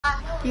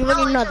You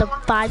already know the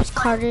vibes,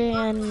 Carter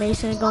and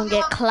Mason gonna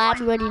get clapped.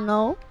 You already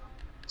know.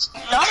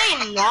 No,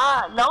 they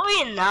not. No,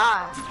 we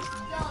not.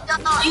 No,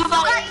 you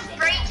got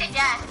sprayed to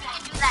death. We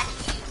can do that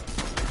to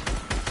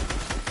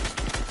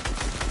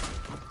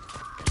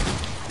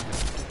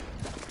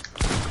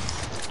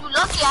you. You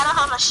lucky I don't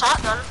have a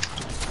shotgun.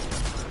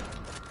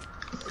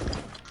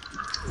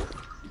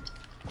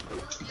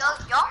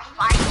 You're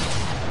fine.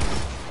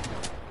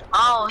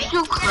 Oh,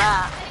 you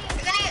crap.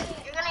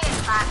 You're gonna get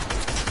clapped.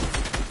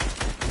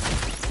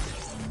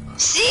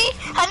 See?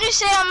 How do you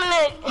say I'm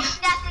gonna...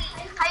 Exactly.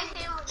 How you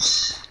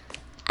say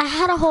I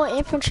had a whole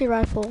infantry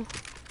rifle.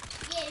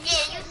 Yeah,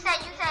 you said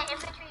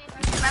infantry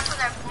rifles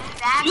are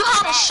bad. You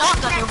have a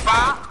shotgun, you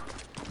bot.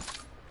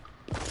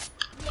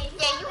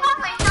 Yeah, you have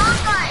a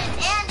shotgun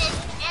and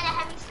a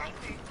heavy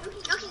sniper.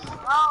 You can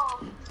go.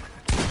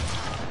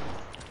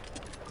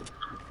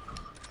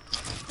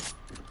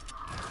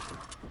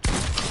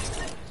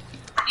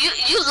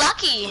 You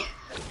lucky.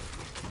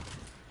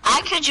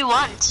 I killed you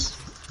once.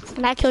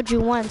 And I killed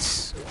you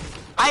once.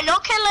 I know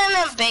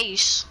killing in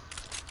base.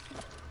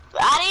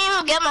 I didn't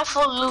even get my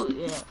full loot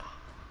yet.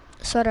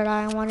 So did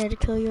I. I wanted to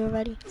kill you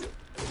already.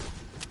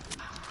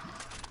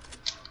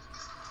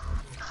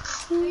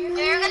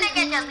 You're gonna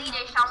get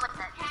deleted, Sean, with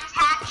the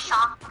attack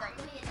shotgun.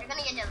 You're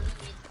gonna get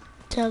deleted.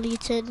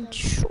 Deleted,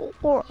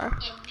 sure. Get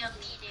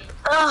deleted.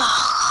 Ugh.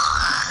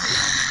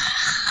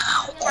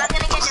 You're gonna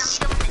get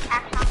deleted with the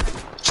attack shotgun.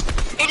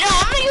 You know,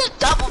 I'm gonna use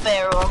double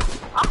barrel.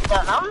 I'm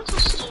done. I'm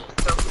just doing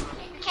double.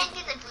 You can't do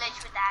the glitch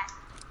with that.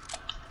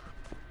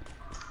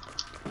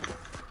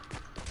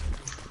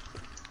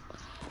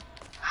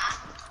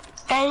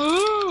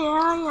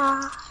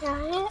 Yeah.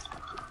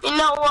 You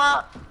know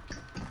what?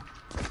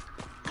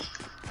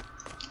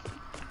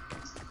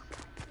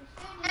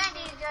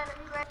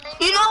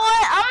 You know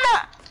what? I'm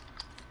not.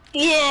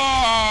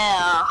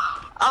 Yeah.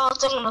 I was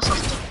thinking of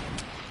something.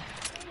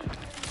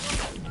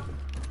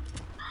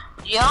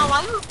 Yo,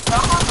 why you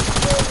dog?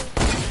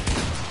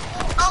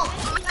 Oh,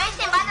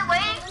 Mason, by the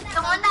way,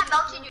 the one that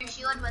melted your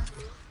shield was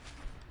me.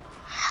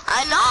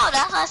 I know,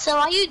 that's why I said,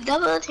 why you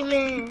double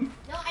teaming?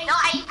 No, I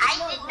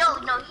didn't.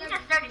 No, he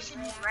just started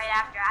shooting me right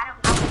after.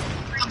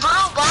 Bro,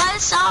 why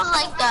it sounds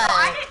like that?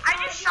 I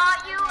just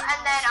shot you,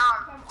 and then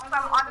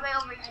from all the way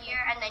over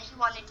here, and then he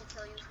wanted to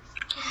kill you.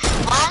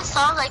 Why it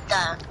sounds like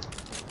that?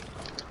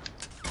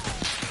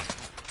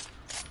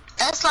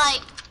 It's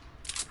like,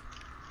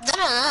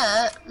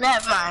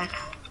 never mind.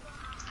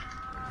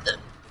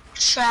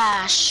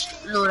 Trash,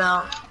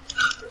 Ludo.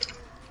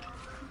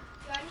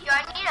 Yo,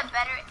 I need a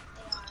better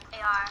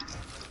AR.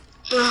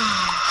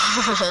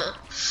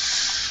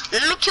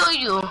 Let me kill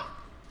you.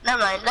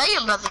 Never mind, let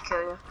your brother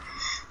kill you.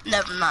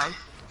 Never mind.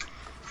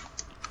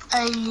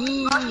 I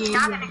need Oh, he's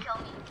not gonna kill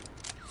me.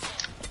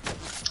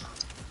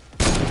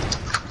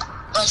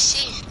 Let's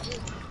see.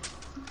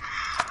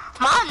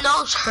 My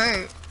nose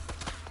hurt.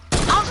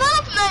 I feel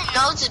like my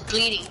nose is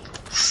bleeding.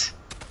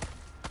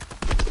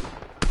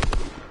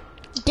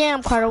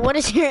 Damn, Carter, what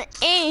is your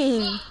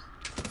aim?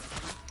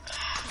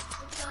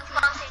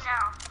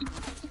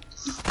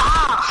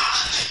 Ah.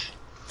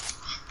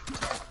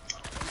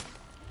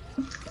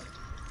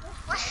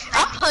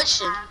 I'm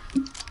pushing.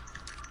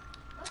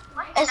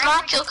 It's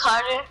not kill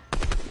Carter.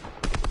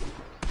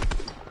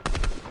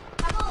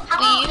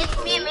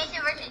 It's me and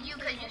Mason versus you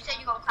because you said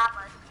you're gonna clap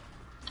us.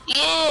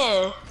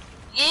 Yeah,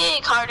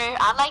 Carter.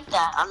 I like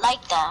that. I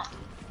like that.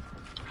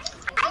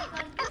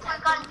 We're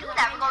gonna do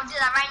that. We're gonna do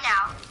that right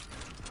now.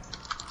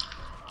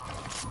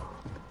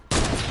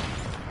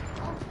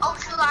 Oh,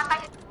 shoot, I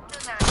can do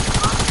that.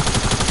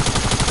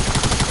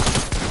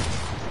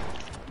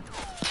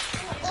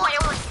 Oh, I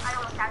almost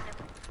had him.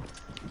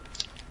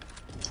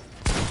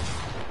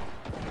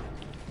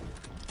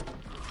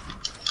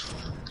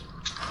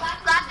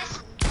 You got this.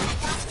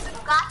 You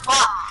got this.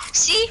 Well,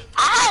 see, I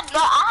had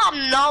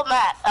no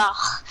mat.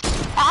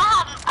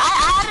 I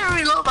had to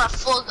reload my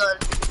full gun.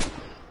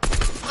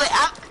 Wait,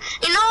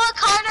 you know what,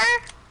 Carter?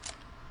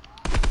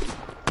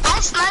 I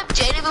sniped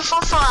Jaden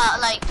before for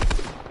like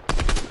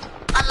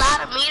a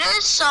lot of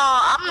meters, so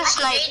I'm gonna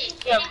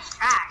snipe him.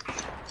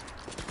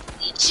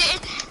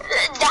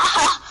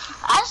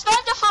 I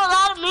sniped him for a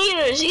lot of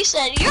meters. He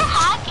said, "You're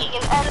hacking,"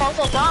 and I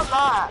said, "No, I'm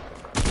not."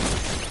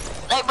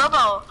 Like,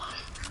 bro.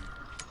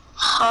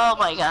 Oh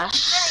my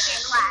gosh.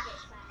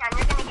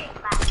 You're gonna get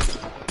clapped.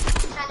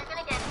 Sean, you're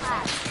gonna get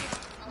clapped.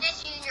 You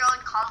just use your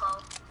own combo.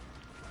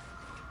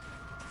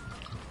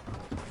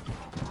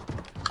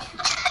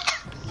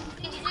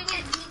 He's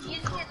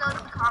using his own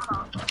combo.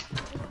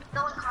 His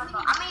own combo.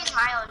 I'm gonna use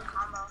my own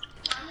combo.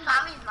 So I'm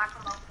gonna use my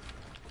combo.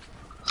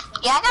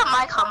 Yeah, I got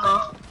my combo.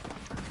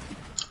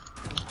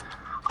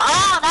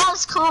 Oh, that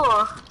was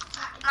cool.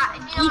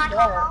 You know my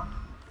combo?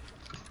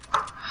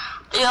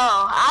 Yo,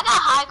 I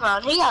got high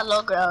ground. He got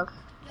low ground.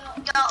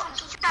 Yo,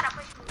 he's gotta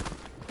push me.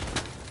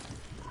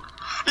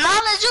 Now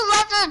let's do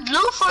regular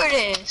blue for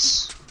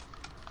this.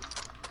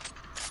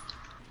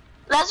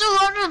 Let's do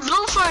regular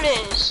blue for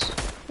this.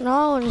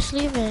 No, just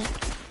leave it.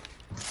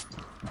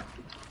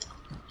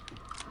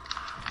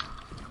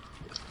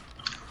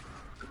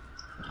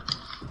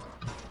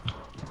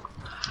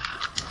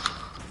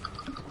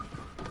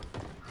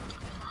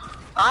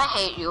 I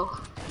hate you.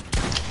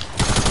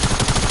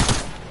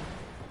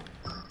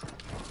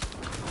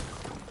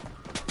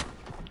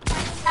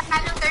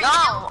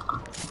 No.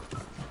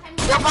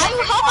 Yo, why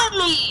you hitting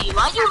me?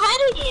 Why you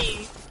hitting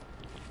me?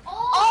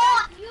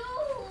 Oh, you!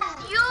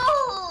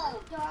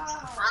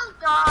 I'm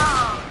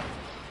dumb.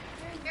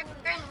 You're in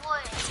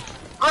wood.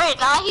 Wait,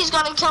 now he's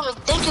gonna kill me.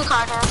 Thank you,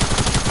 Carter.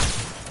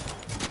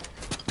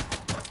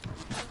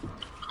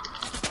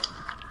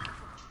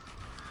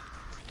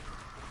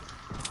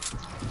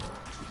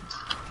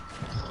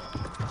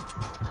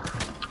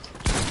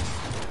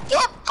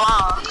 Get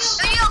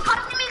boxed. Yo,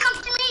 come to me,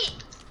 come to me.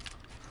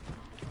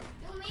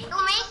 Yo,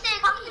 Mason,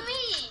 come to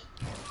me.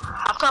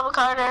 I'm coming,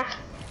 Carter.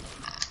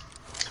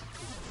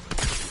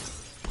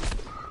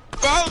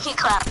 Dang, he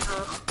clapped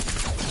through.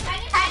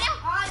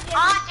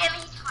 Oh,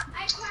 Jimmy. I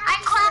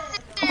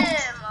clapped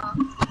him. No,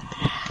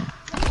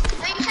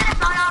 you should have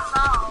gone out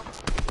low.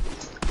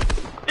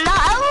 No,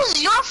 it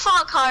was your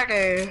fault,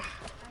 Carter.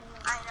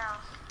 I know.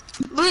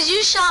 Because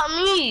you shot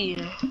me.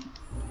 Yeah,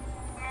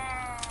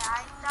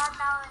 I thought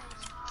that was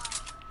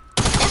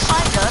It's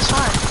fine though, it's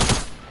fine.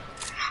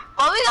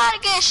 Well, we gotta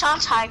get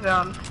Sean's high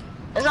ground.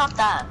 It's not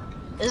that.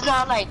 It's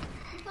not like,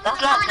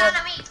 that's not good.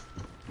 on me.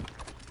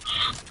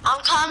 I'm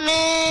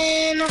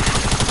coming.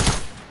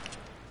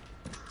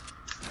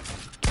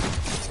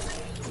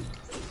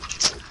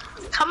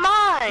 Come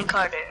on,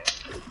 Carter.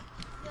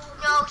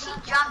 No, she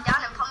dropped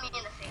down and put me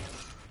in the face.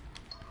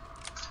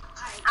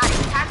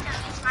 Alright, time to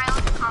release my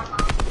own combo.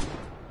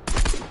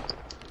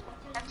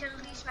 Time to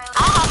release my own I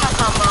have my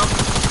combo.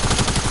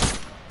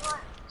 What?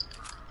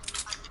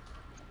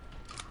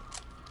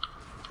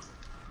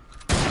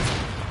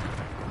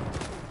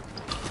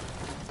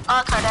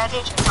 Oh, Carter, I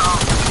need your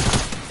help.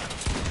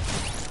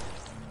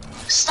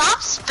 Stop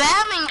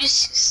spamming, you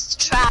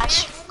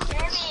trash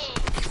Jimmy.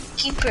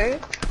 keeper.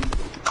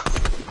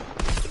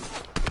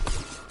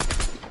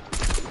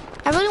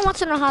 I really want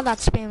to know how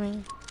that's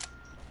spamming.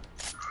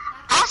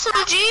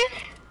 SMG?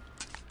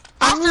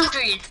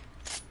 SMG.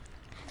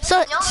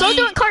 So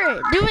doing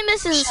Carter, doing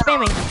this is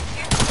spamming.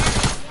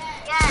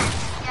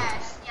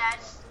 Yes,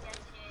 it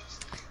is.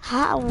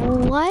 How?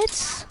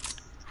 What?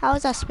 How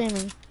is that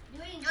spamming?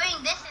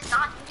 Doing this is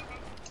not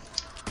spamming.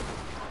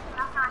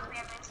 That's not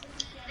spamming.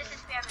 This is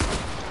spamming.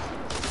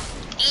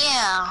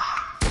 Yeah.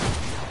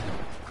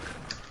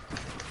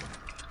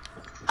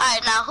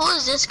 Alright, now who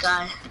is this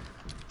guy?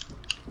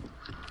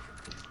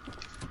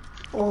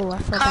 Oh, I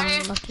felt Carter.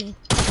 unlucky. You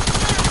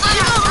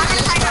know who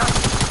this guy?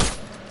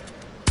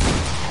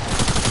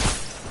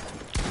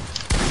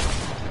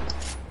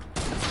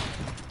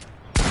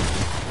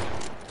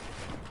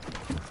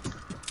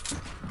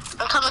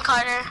 I'm coming,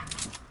 Carter.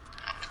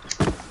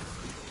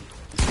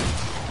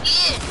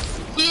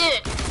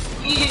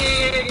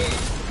 Yeah.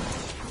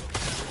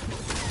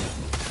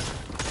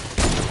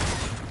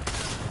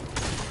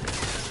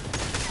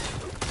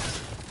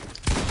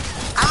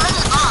 I'm in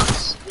the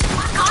box.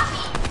 Got me.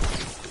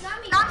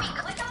 Watch out.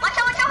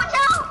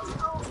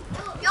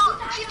 Yo,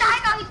 she's the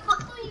high ground. He's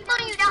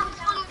pulling you down. He's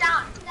the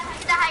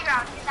high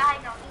ground. He's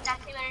that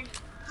same energy.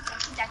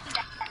 He's that.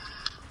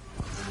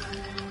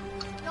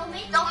 No,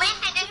 Mason, just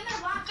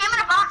came in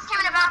a box.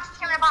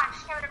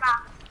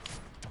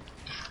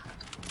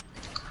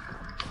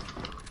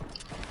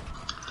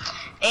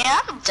 Yeah,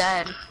 I'm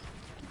dead.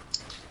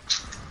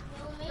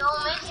 No,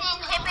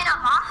 Mason, him in a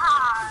box.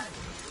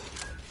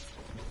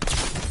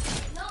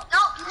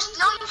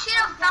 No, you should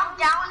have fell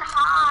down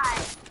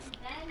high.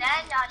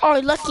 Oh,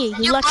 lucky.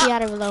 He's lucky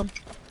out of it though.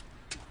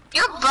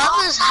 Your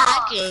brother's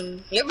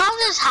hacking. Tag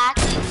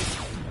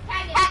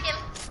him.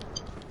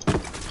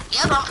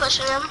 Yep, I'm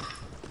pushing him.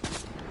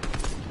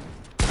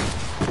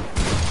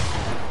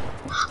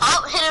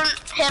 Oh,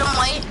 hit him,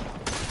 wait.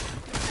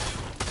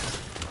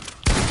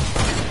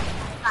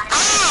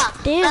 Ah,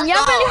 Damn, let's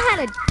y'all go. really had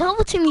a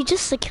double team you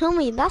just to kill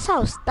me. That's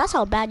how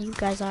bad you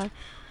guys are.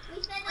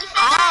 We said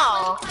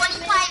How? that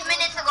 25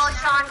 minutes ago,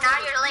 Sean. Now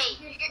you're late.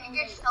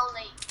 You're so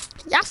late.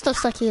 Y'all still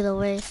suck either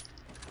way.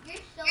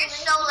 You're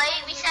so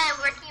late. We said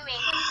we're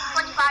teaming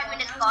 25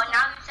 minutes ago.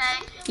 Now you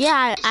said.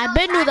 Yeah, I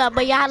been knew that,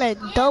 but y'all had a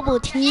double Yeah,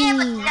 team.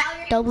 but now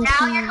Double you're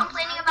team.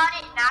 complaining about it.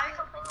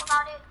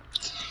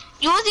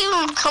 You was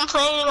even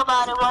complaining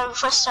about it when we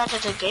first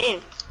started the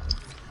game.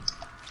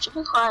 Just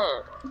be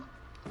quiet.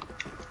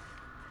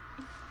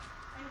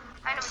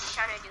 I know what you're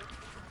trying to do.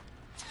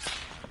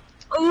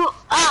 Oh,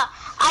 I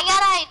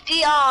got an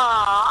idea.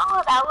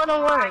 Oh, that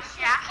wouldn't work.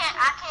 Yeah, I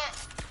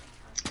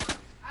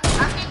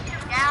can't get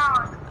him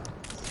down.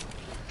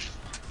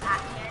 I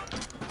can't.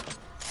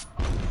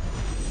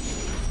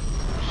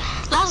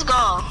 Let's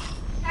go.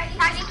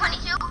 Tagging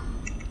 22.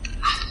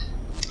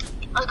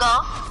 Let's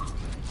go.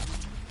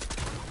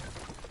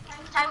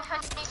 Tagging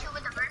 22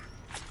 with the bird.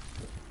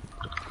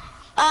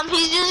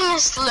 He's using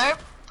his slurp.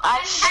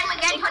 Tag him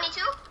again,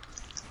 22.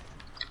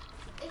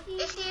 Is he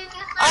using his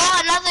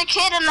Oh, another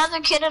kid. I'm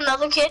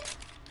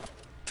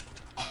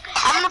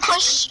gonna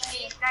push.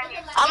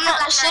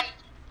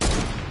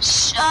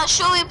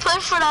 Should we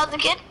push for the other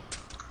kid?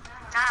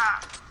 Nah.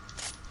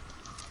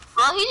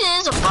 Well, he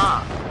is a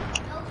bot.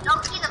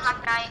 Don't see the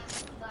black guy.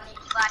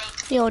 You got it.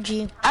 The OG.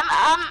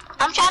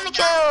 I'm trying to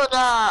kill the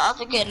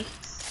other kid.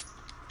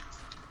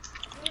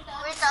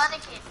 Where's the other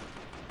kid?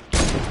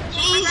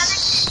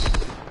 Jeez.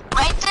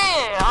 Right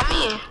there, on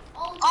me.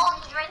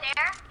 Oh, he's right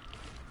there.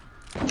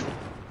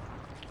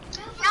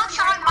 You know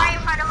Sean right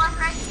in front of us,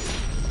 right?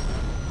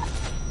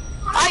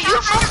 Are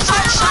you focused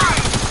on Sean?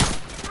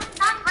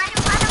 Not right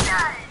in front of us.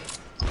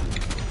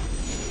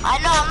 I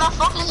know, I'm not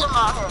focusing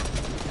on him.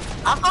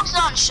 I'm focused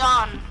on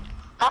Sean,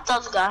 not the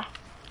other guy.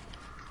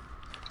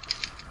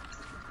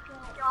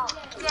 Yo,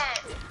 yeah.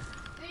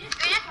 You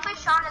just push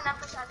Sean and then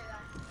push the other guy.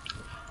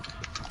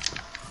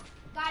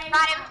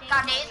 Got him.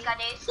 Got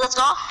days. Let's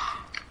go.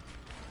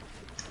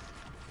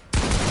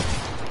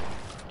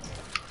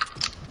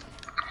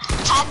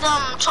 Tag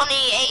them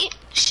 28,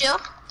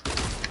 shield.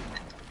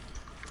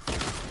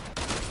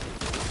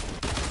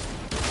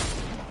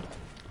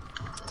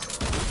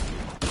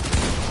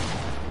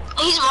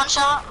 He's one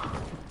shot.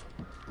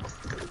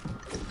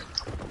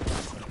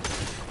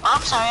 Oh,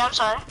 I'm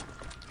sorry.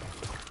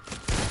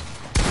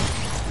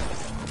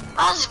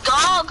 Let's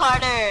go,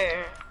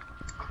 Carter.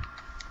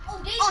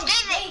 Oh,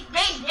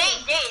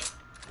 Days.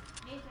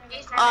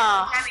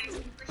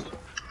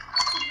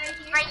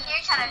 Right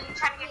here, trying to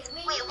get.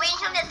 Wait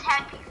until this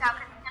head peeks out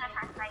because he's gonna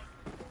try to fight.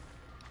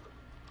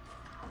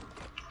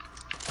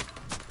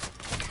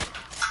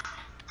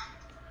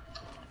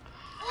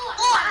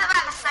 Oh, I'm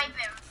about to snipe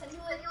him.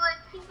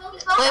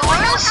 Wait,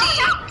 where is he?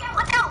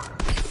 Watch out!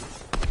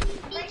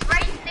 He's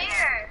right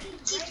there.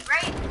 He's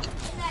right in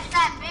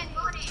that big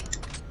booty.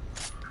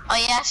 Oh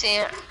yeah, I see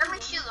it. Let me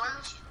shoot.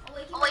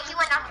 Oh wait, he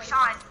went after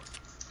Sean.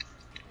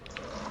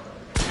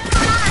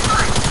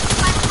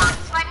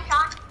 Spider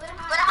Sean.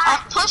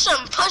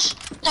 Push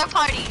their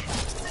party.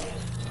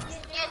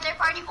 Yeah, third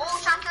party. Oh,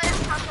 Sean killed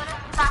him.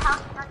 Got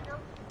house.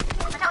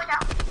 Watch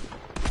out.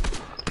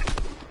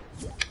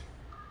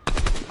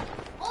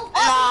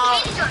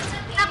 Oh,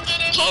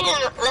 Kaden,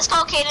 let's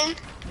go, Kaden.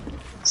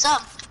 What's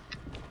up?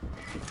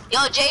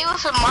 Yo, Jay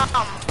with her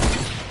mom.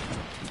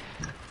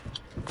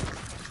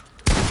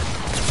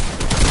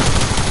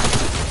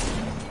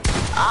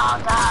 Oh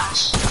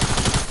gosh.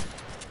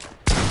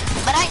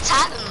 But I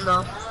tagged him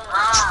though.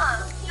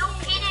 Yo,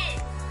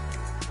 Kaden.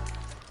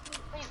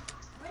 Wait,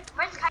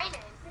 where's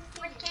Kaden?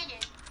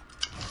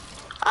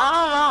 I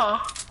don't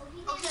know.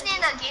 Oh, he's in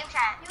the game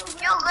chat.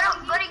 Yo,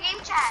 go to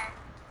game chat.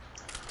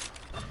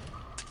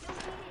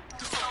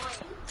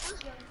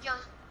 Yo,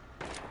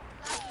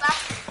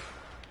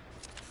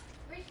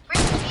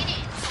 where's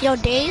Kaden? Yo,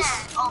 Days.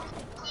 Oh,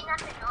 he's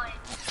not annoying.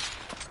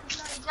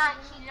 He's not.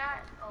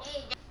 Oh.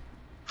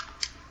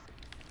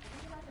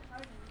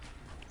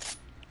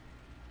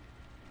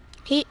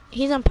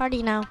 He's on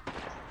party now.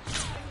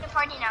 The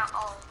party now.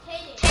 Oh.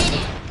 Kaden.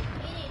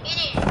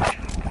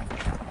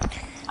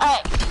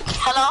 Alright,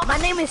 hello? My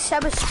name is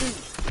Seba Street.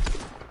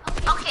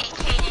 Okay,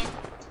 Kaden.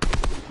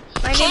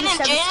 My name is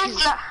Kaden, Seba Jaden's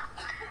Street. not...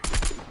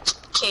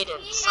 Kaden.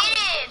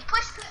 Kaden,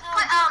 push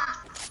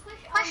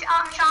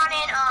Sean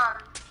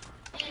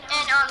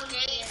and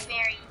Dave's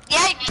Mary.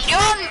 Yeah,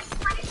 you're on...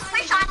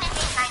 Push Sean and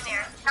Dave's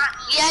Nightmare, not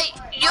me. Yeah,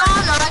 you're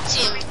on our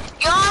team.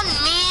 You're on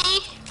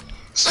me.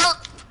 So,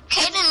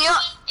 Kaden,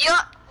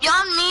 you're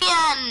on me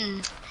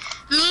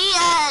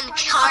and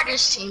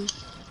Carter's team.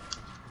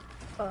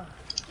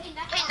 Wait,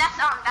 that's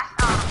Mason.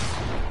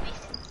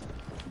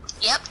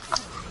 Yep.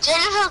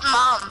 Jaden's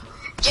mom.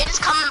 Jaden's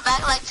coming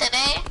back like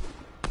today.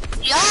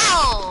 Yo!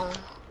 Oh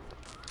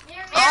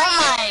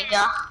my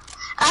god.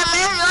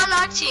 Mary, you're on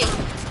our team.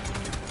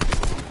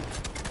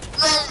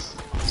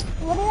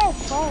 What did I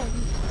find?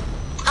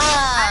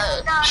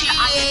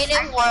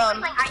 Creative world.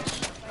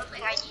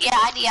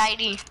 Yeah,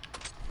 ID.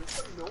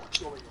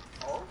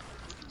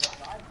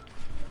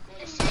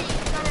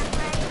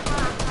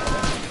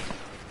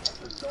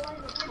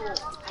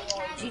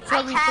 She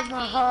told me from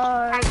her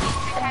heart,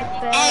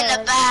 In the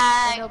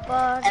bag,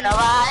 and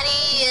nobody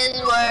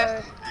is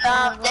worth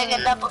nothing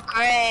in the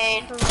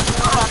grade. I'm a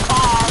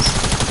pass.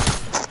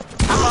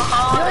 I'm a You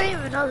home. don't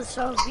even know the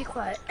song, be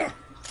quiet.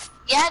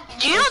 Yeah,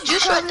 do you know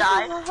Juice WRLD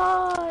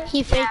died?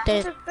 He faked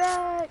it.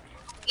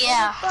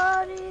 Yeah.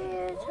 Body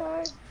is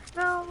hurt.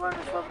 No one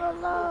for my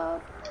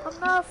love. I'm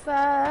not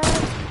fat,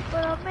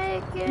 but I'll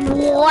make it.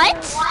 What?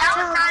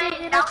 I'm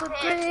digging up a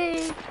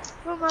grave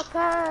from my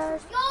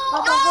past.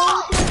 I'm a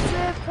whole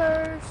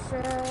different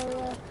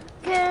person.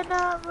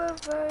 Cannot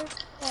reverse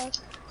that.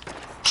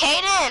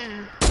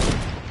 Kaden.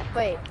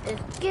 Wait,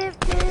 it's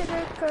gifted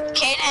a curse.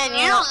 Kaden,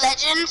 you know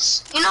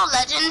Legends? You know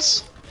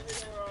Legends?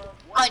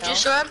 By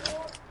Juice WRLD?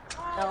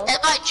 No. It's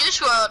by Juice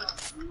WRLD.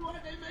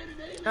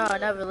 No, I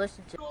never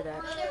listened to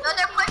that. No,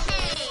 they're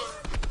pushing.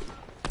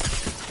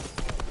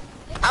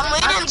 I'm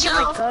waiting to...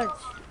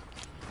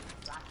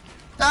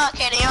 No,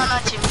 Kaden, you're on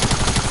our team.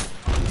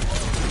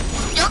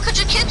 Yo, could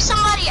you kick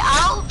somebody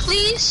out,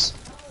 please?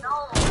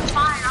 No,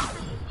 fine, I'll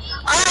play.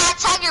 Alright,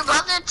 tag your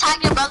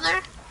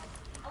brother.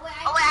 Oh wait,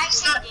 I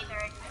kicked Dane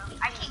already.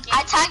 I kicked Dane.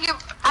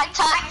 I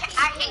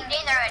kicked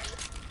Dane already.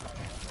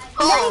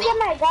 Who?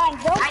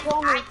 I've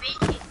been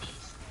kicked these.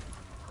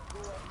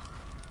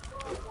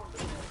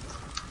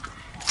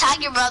 Tag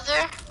your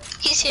brother.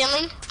 He's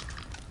healing.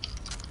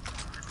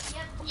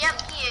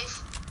 Yep, he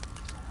is.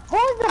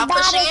 Who's the I'm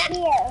pushing baddest it.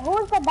 here?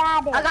 Who's the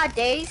baddest? I got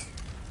days.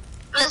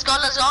 Let's go.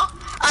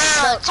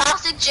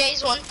 Toxic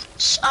J's one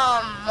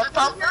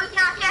pump. No, you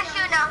can't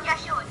shoot now. You can't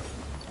shoot.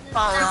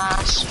 Oh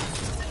gosh.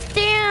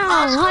 Damn,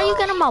 how you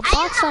getting my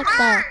box like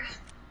that?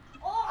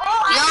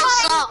 Yo,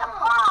 what's up?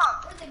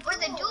 Where's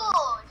the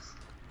duels?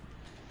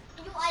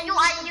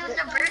 I used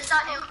the burst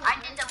on him. I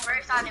did the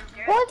burst on him.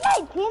 Who's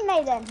my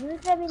teammate then? Who's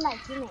gonna be my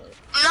teammate?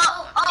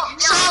 No.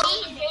 No,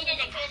 he hated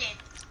a kid.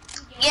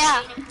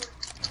 Yeah.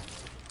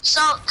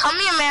 So come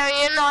here, Mary.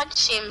 You're not the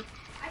team.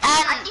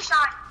 I And see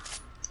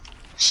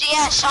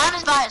Sean. Sean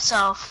is by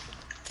herself.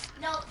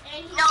 And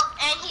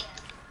he,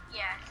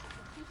 yeah.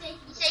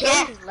 He said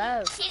Yeah.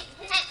 Low. his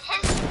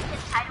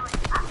title is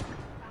back.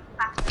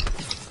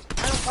 I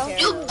don't care.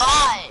 You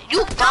buy.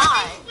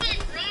 He's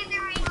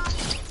lasering.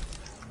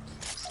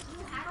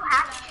 You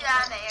have to shoot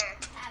out of the air.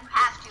 You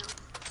have to.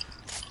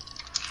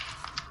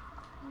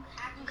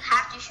 You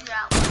have to shoot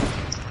out.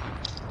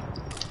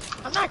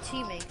 I'm not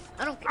teammates.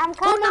 I don't care. I'm Who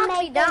coming, knocked me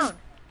Nathan. down?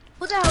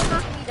 Who the hell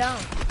knocked me down?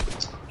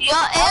 Yo,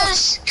 it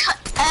was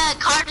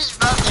Carter's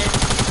brother.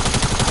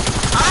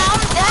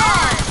 I'm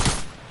dead.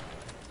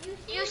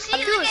 You see, I'm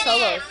doing look at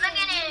solos. him. Look at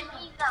him.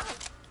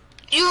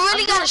 He's You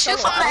really I'm gotta doing shoot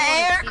solo. from the I don't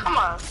wanna air? team. Come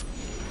on.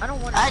 I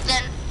don't want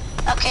Then,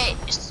 okay.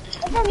 It's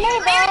a me, Mary's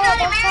on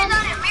bro.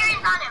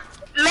 him.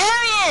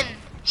 Marion,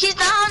 he's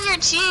not on your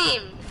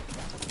team.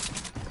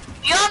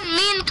 You're on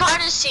me and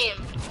Carter's team.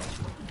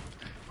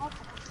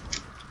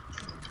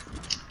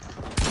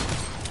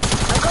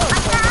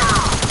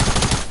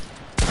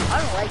 I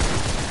don't like it.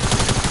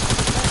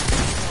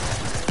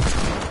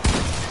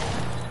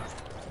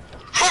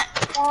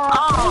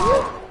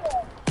 Oh.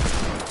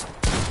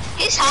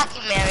 He's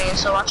hacking Marion,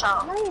 so watch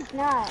out. No, he's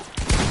not.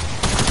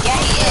 Yeah,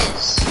 he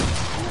is.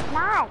 He's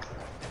not.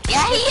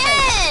 Yeah, he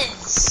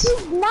is.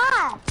 He's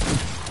not.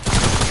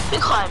 Be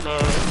quiet,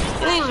 Marion.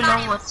 You don't even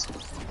know what.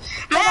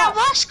 Man,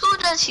 what school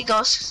does he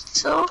go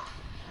to?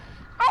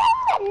 I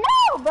don't even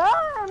know, bro.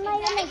 I'm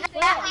not even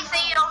Exactly,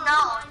 say you don't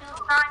know.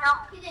 No.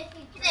 He's in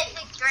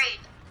 6th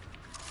grade.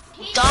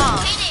 Duh.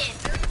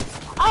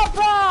 Oh,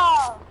 bro.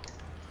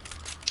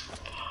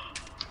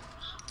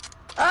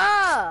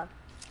 Ah!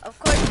 Of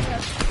course you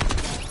have.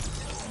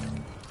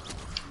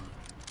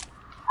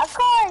 Of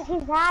course,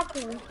 he's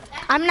hacking.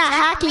 I'm not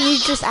hacking, you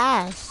just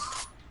asked.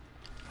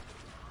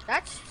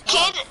 That's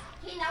Kid.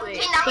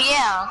 Wait.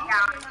 Yeah.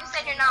 You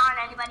said you're not on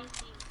anybody's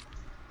team.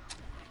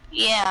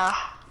 Yeah.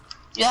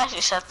 You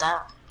actually said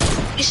that.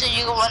 You said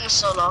you could run it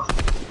solo.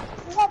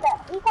 He got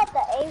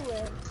the A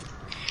word.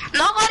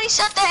 Nobody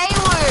said the A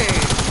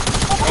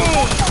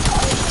word.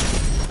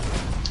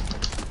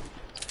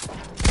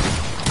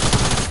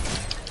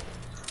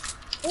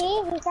 He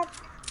said,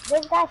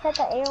 this guy said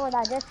the A word,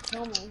 I just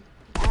killed me.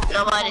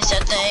 Nobody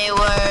said the A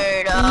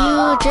word.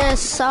 You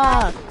just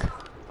suck.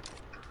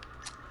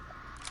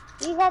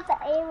 He said the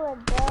A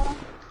word, bro.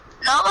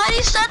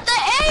 Nobody said the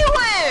A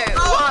word.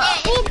 What?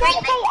 He did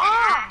say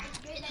ass.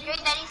 Your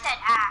daddy said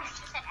Ash.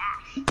 You said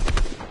Ash.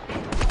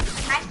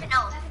 Nice to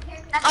know.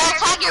 That's Oh,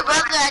 attack your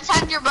brother.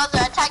 Attack your brother.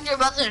 Attack your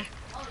brother.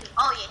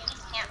 Oh yeah,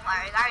 he's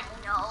campfire. I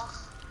already know.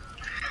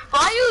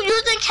 Why are you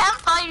using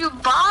campfire, you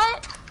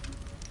bot?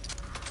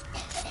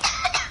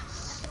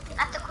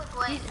 That's a quick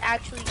way. He's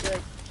actually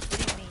good. What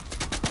do you mean?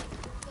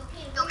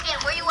 Yo, kid,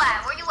 where you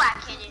at? Where you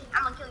at, kid?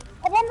 I'm gonna kill you.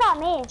 It didn't on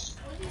me.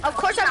 Of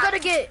course I'm gonna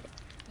get.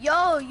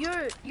 Yo,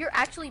 you're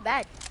actually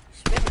bad.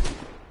 Spinner.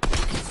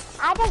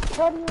 I just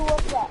killed you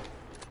with that.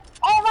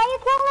 Hey, why you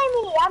killing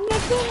me? I'm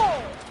your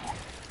teammate.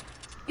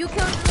 You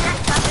killed me.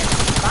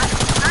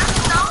 I'm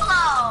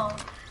solo.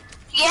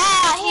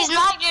 Yeah, he's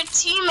not your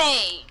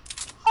teammate.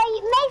 Hey,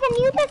 Mason,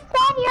 you just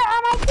said you're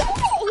on my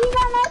teammate. He's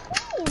on my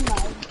team.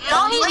 No,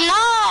 he's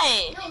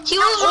not. He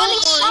was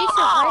running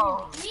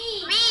solo.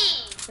 Me.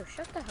 So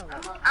shut the hell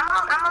up. I'm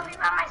gonna be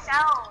by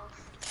myself.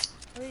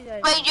 What are you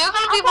guys Wait, doing? you're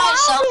gonna be Okay, by I'll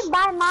yourself? be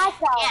by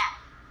myself. Yeah.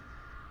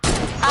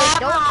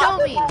 Don't kill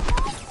me. By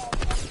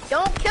myself.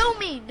 Don't kill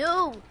me,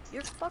 no.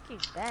 You're fucking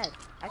bad.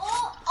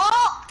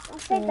 Oh.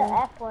 Don't say the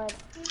F word.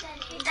 He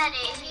said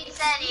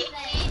it.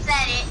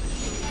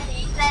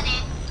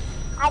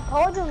 I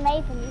told you,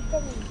 Mason, you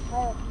shouldn't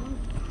hurt me.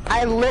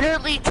 I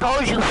literally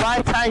told you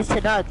 5 times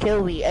to not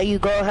kill me, and you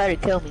go ahead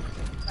and kill me.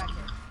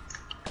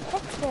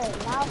 Fix your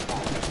mouth up.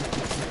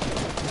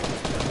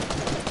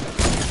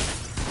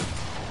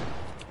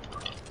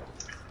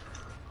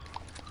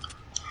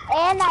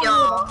 And I Yo.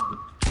 need them.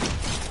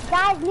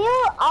 Guys,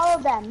 mute all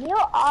of them.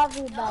 Mute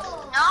everybody.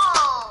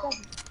 No.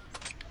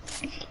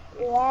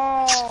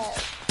 Yeah.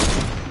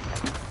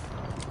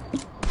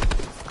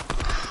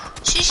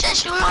 She said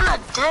she wanna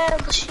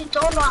dance, but she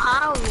don't know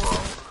how.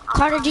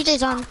 Carter,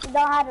 GJ's on. You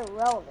know how to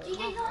roll it.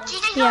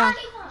 GJ's Yeah. on.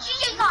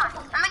 GJ's on.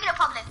 I'm making it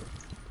public.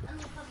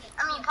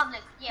 I mean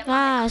public. Yeah.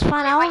 Ah, it's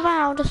fine.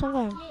 I'll just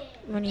invite him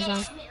when he's on.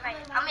 Right.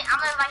 I'm gonna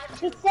invite him.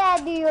 He said,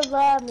 do you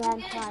love me,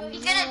 Antoine?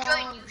 He's gonna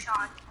join you,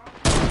 Sean.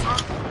 Sean,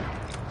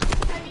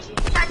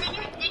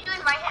 did you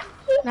invite him?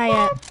 Not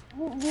yet.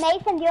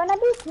 Nathan, do you want to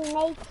be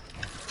teammates?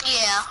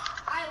 Yeah.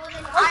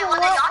 Okay,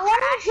 when is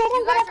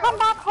Jaden gonna come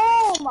back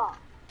home?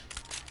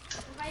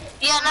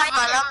 Yeah, never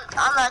mind.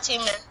 I'm not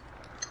teaming. And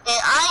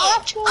I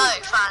ain't.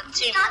 Alright, fine.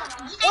 Team.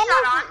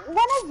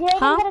 When is Jaden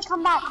Huh? gonna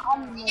come back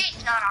home?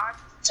 DJ's not on.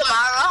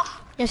 Tomorrow?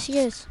 Yes, he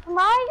is.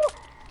 Tomorrow?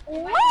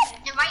 What?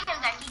 Invite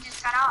him that he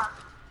just got off.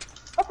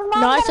 But tomorrow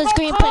No, it gonna says go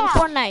Green playing Oh,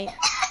 camp. Fortnite.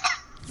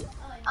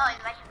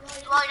 invite him.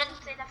 Well, he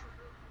doesn't say that for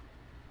food.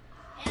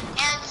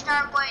 And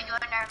Starboy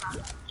doing their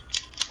mouth.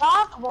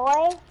 Doc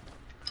Boy.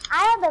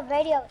 I have the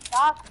video of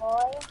Doc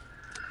Boy.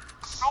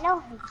 I know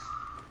him.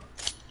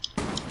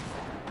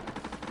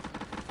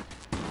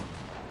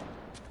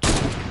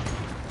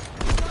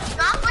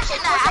 Not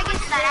pushing that. I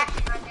get that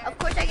action right there. Of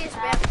course I get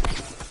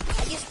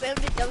spammed. I get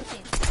spammed with double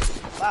team.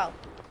 Wow.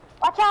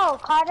 Watch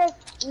out, Carter's.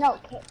 No,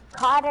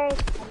 Carter's.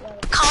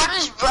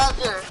 Carter's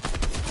brother.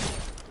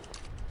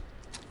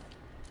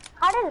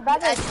 Carter's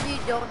brother. Actually,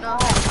 don't know how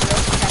to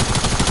play that.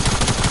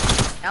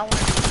 I want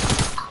to be.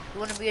 You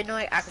want to be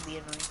annoying? I can be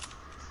annoying.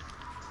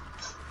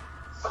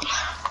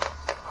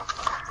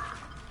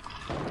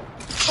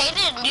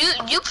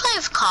 Kaden, you play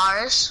with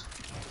cars.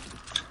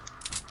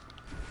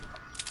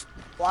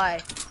 Why?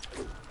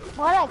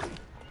 More like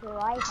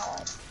try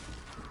hard.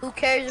 Who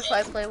cares if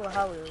I play with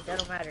Hot Wheels? That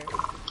don't matter.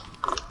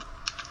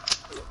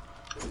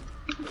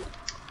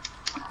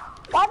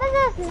 Why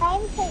does this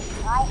name say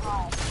try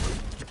hard?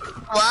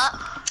 What?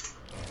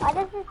 Why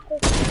does this say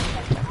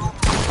try hard?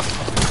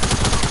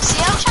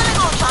 See, I'm trying to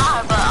go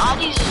try, but all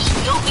these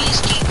newbies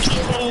keep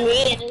giving me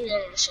and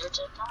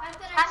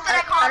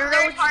I don't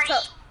know what you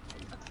talk.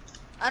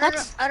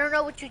 I don't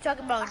know what you're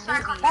talking about,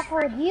 newbies. That's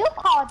what you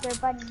called her,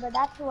 but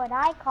that's what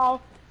I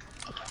call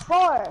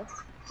explorers.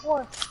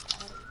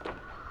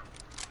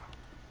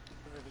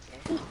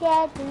 He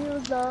said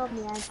you love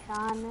me, I'm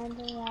trying to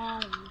do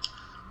that.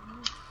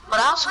 But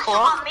that was cool.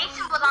 Well,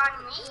 Mason was on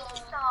me,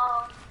 so.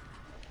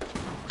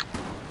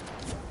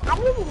 I'm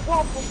using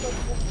dual pistols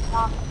to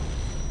talk.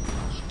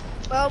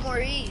 Well,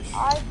 Maurice.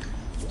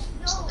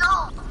 No.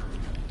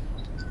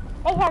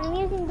 Hey, I'm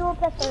using dual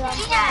pistols on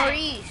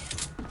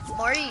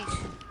Maurice.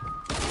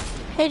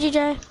 Hey,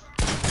 DJ.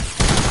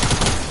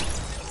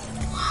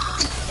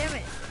 Damn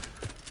it.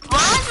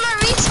 Why is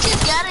Maurice keep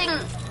getting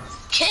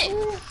kicked?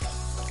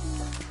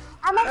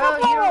 I'm Bro, gonna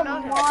you go don't know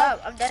him. Stop.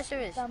 I'm dead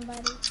serious.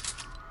 somebody.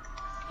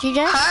 DJ?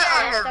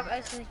 Hurt him. Stop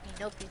acting like you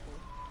know people.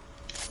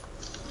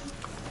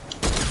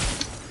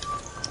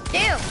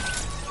 Damn,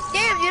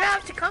 you don't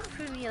have to come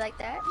for me like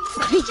that.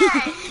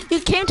 You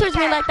came towards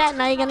me like that,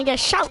 now you're gonna get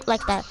shot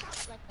like that.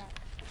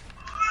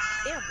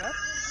 Damn, bro.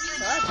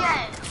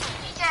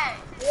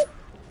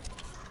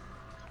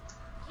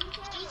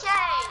 DJ.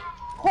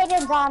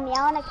 Caden's on me.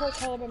 I wanna kill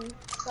Caden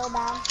so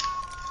bad.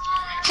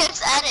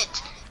 Kids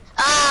edit.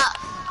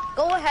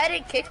 Go ahead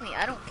and kick me.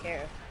 I don't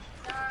care.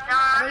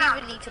 I don't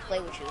even need to play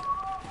with you.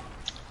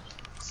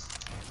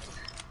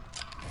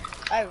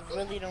 I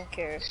really don't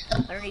care.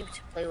 I don't need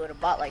to play with a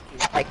bot like you.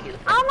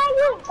 I'm gonna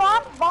use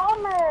bot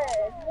bombers.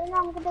 Then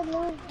I'm gonna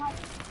lose my.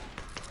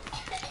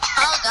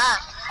 Oh god.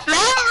 Man,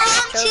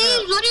 wrong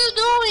team. What are you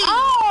doing?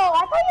 Oh, I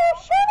thought you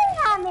were shooting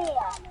at me.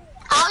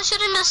 I was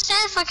shooting the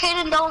stairs for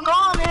Kaden. Don't go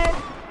on it.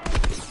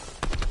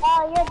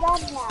 Oh, you're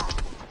dead now.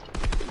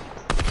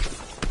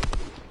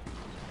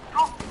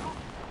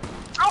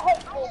 I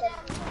hate Caden.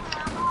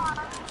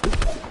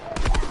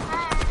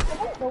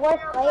 He's the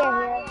worst player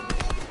here.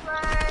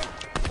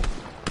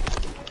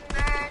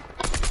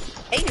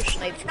 Hey, your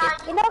snipes kid.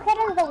 You know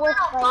Caden's the worst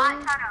player.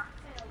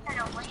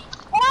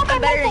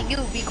 I'm better than you.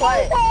 Be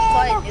quiet. Be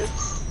quiet, dude.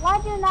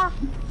 Why'd you not?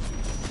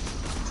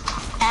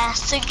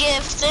 Ask the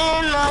gift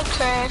in the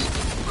curse.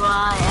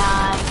 Why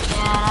I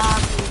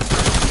cannot be.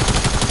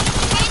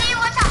 Kaden,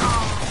 what's up?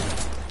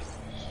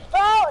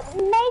 Bro,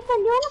 Nathan,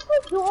 you wanna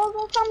play duels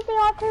or something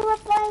after we're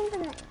playing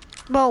tonight?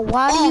 Bro,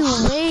 why do you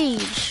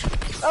rage?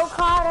 Oh,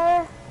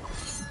 Carter.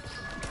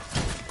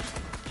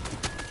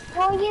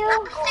 Do you?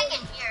 I'm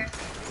thinking here.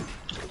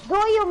 Do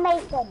you,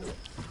 Mason?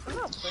 I'm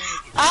not playing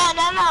with you. I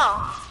don't know.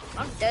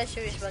 I'm dead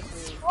serious about to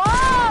leave.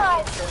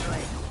 Why? It's so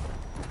annoying.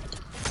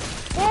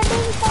 They're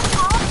being so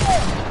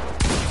toxic.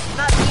 I'm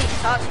not being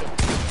toxic.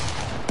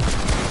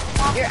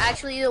 You're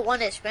actually the one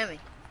that's spamming.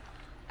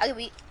 I could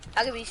be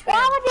Why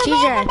spamming. would you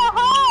TJ. go for the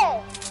hole?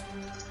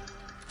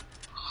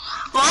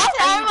 Why is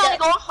everybody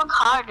going for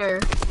Carter?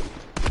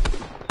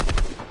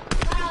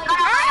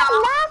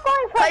 I'm not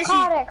going for Because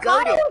Carter. he's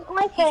Carter goated. was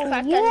going He's for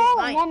cracked you, out his and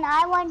mind. then I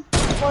went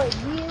for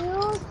you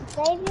to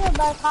save you,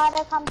 but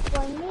Carter comes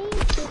for me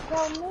to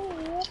kill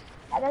me.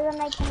 That doesn't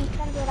make any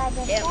sense what I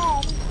just Damn.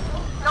 said.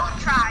 Don't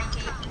try,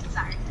 Kaden.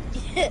 Sorry.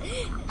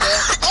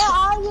 Where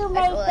are you,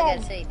 That's all I gotta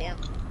Mason? say, damn.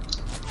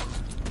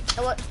 You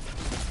know what?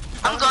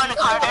 I'm going to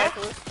Carter.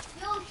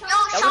 Yo, what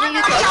Sean's are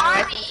you already talking on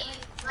about? me.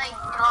 Like,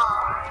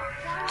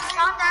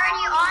 Sean's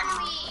already on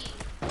me.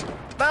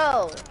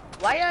 Bro,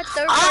 why y'all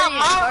third Ah, party in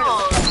Marvel.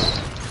 Carter?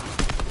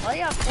 Why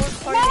y'all fourth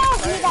No,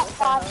 party do in that,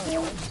 Carter? Foxy.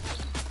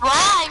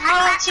 Why?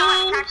 Crack Your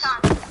on, team? crack on.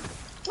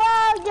 No,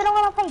 you don't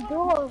want to play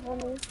duels with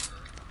me.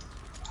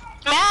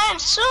 Man,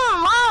 soon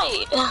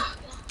might.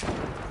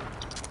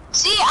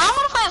 See, I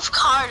want to play with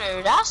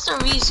Carter. That's the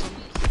reason.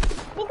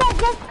 Because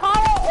this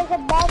Carter is a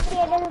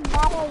bestie, it doesn't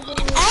matter if you.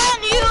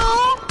 And you.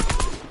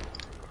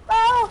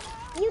 Well,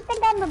 you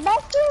think I'm the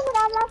bestie, but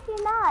I'm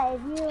actually not.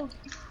 If you.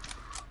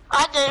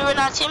 I didn't. We're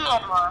not teaming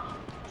anymore.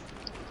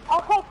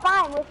 Okay,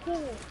 fine, we're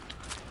teaming.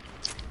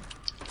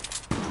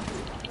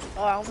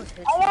 Oh, I almost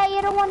hit Oh you. yeah,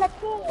 you don't want to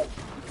team.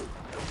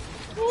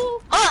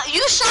 Oh,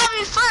 you shot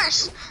me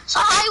first. So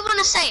how you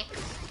wanna say?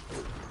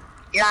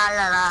 La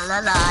la la la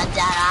la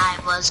that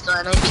I was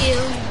gonna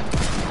kill you.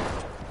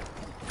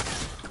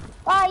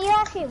 Well, you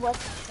actually was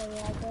pretty,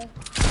 I guess.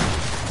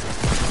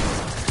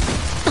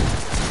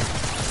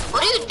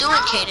 What are you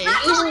doing, Kaden?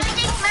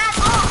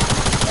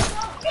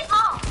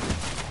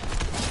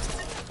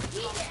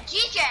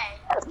 GJ.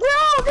 Bro,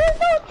 this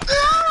is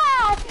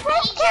trash!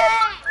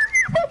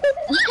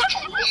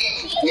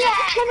 Yeah,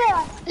 come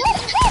on.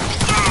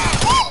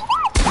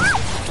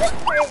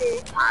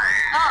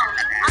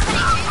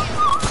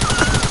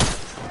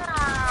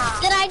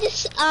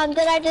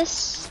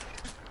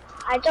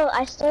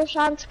 I stole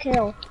Sean's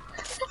kill.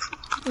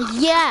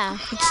 Yeah,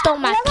 it stole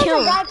my You know kill.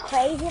 when the guy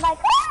crazy, like,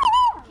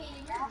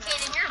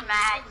 Kaden, you're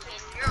mad.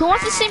 Kaden, Who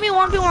wants to see me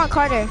 1v1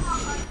 Carter?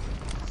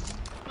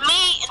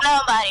 Me,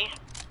 nobody.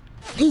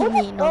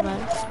 Me,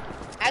 nobody.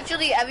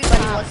 Actually,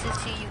 everybody wants to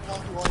see you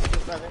 1v1 with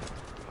your brother.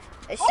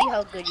 Let's see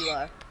how good you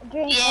are.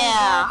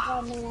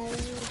 Yeah.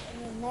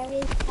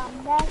 Mary's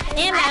comeback.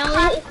 And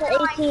Emily. For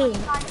 18.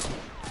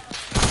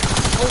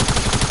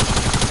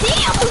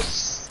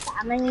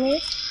 Spamming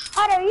me.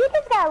 Carter, you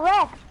just got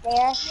wrecked there.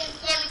 Yeah,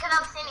 because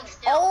I'm standing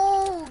still.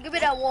 Oh, give me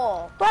that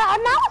wall. Well,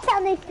 I'm not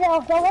standing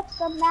still, so what's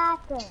the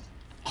matter?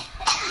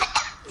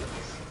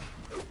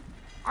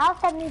 I was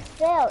standing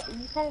still.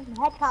 You said you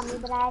headshot me,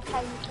 but I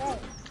tried you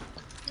first.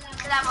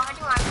 Because I'm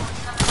already on.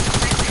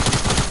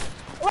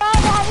 Well, the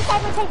heavy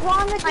sniper takes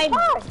longer to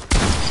charge.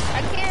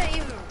 I can't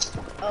even.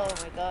 Oh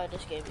my god,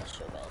 this game is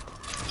so bad.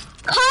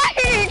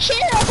 Carter, chill.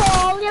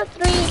 You have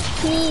 3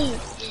 keys.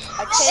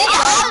 I See, can't.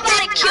 I was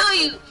about to kill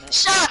you,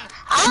 Sean.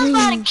 I was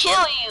about to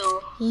kill you.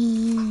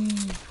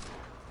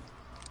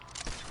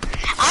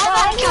 I was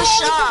about to kill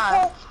Sean.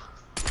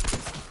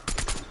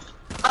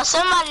 But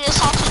somebody just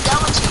had to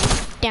double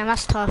team. Damn,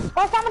 that's tough.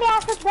 Well, somebody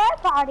has to third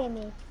party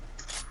me.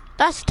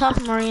 That's tough,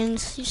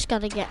 Marines. You just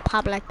gotta get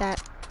popped like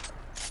that.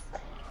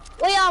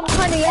 Wait,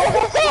 Carter, you have to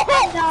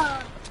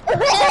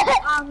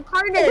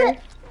Carter.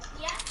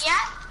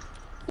 Yeah?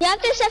 You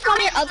have to sip on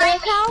your other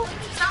account?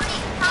 Somebody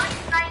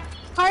sniped me.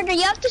 Carter,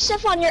 you have to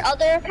sip on your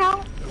other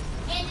account?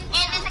 In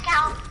this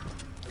account.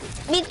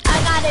 Me,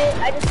 I got it.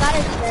 I just got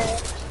it today.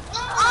 Oh,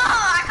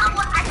 I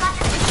got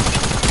this.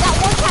 That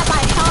one tap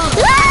by Sean.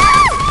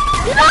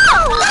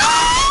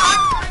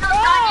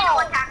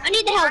 I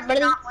need the help,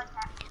 brother.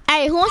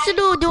 Hey, who wants to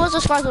do duos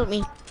or squads with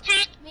me?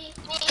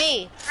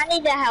 Me. I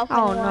need the help.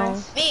 Oh no.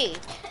 Me.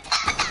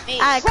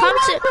 Alright, come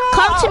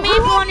to me if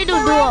you want to do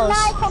duos.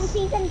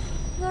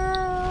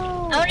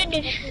 I want to do.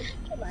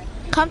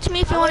 Come to me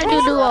if you want to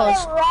do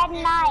duos. Red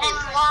Knight. And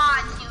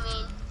squads, you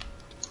mean?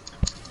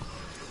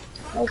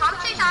 Come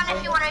to Sean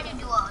if you want to do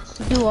duos.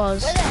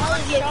 Duos. Where the hell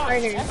is your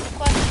partner? That's the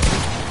question.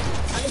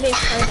 I'm gonna be a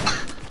first.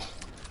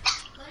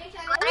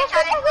 Let me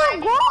try to do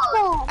duos.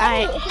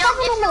 Alright.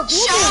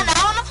 Sean, I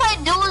want to play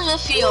duels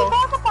with you.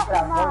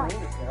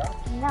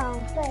 No,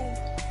 please.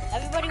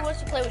 Everybody wants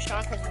to play with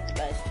Sean because he's the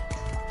best.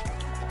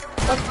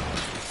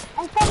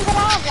 I'm saying that I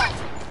have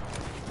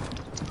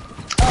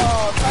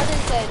Oh, Carter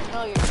said, no,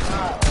 you're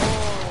not. Oh,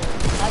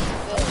 that's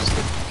good.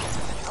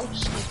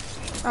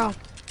 Oh.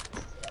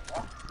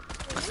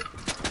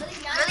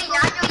 Really,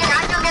 not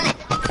doing it.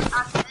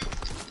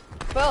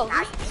 Bro,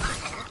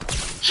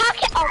 How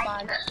can? Oh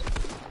my god.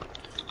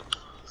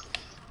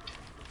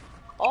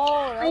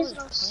 oh, that Please was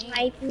don't clean.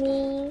 snipe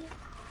me.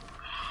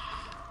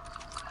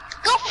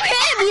 Go for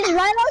him! He's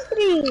right on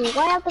 3.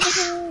 Why have to look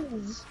at me?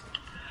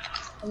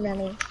 I'm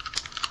running.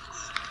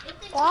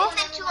 It's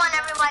 2 on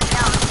everybody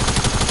else.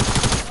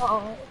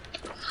 Uh-oh.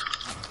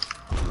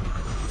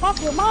 Fuck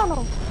your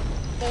mama.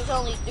 There's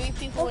only 3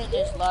 people in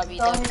this lobby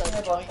that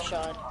could join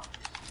Sean.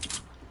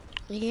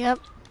 Yep.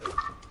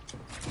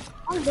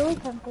 I'm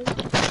doing something.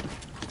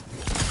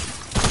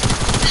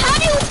 How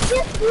do you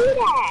just do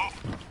that?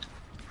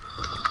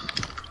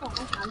 Oh,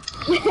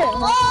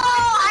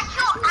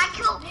 I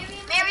killed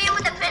Marion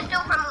with a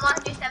pistol from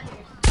 137.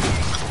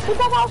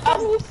 Because I was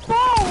telling you so.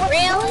 What's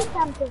doing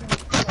something?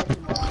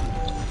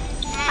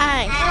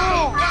 Alright.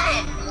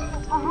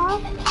 Uh-huh.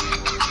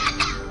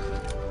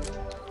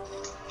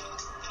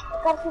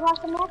 Because she wants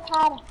to make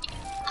harder.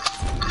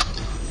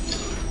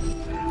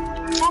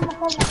 Vamos a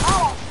hacer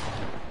harder.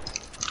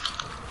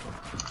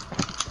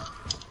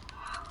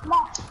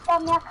 Vamos a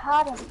make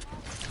harder.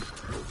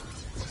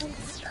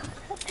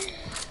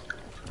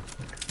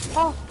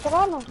 Oh,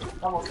 trono.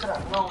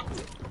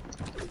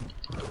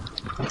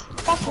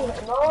 Casi.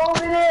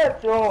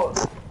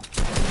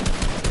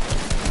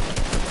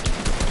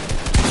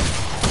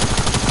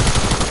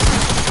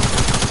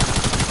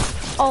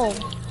 Oh,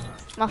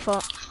 my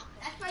fault.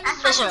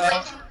 That's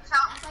alright.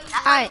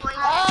 Alright.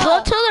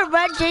 Go to the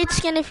red jade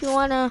skin if you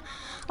wanna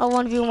a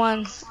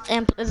 1v1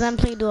 and then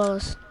play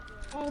duos.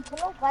 And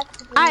Kilo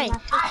Flex is Alright,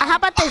 how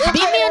about this?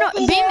 Beat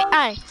me,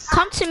 alright,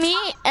 come to me,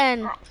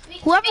 and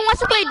whoever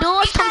wants to play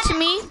duos, come to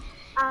me,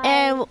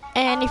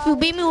 and if you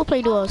beat me, we'll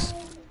play duos.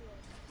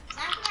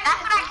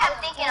 That's what I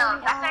kept thinking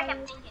of. That's what I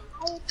kept thinking.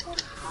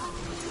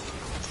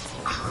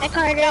 Hey,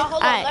 Carter.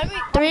 Hold on, let me.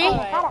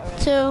 Alright,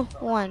 3, 2,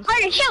 1.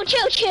 Carter, chill.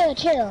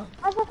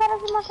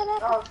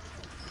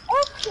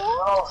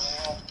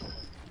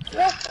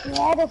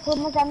 Quiero,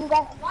 fuimos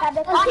amigas,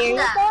 ¿sabe con quién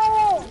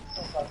estoy?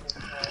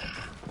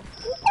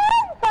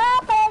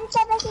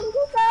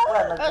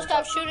 Bro,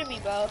 stop shooting me,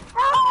 bro.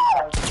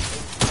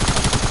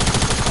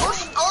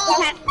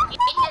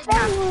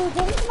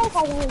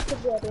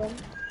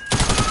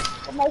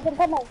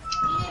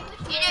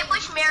 You didn't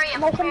push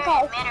Miriam.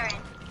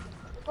 Mandarin.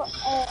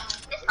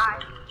 This guy.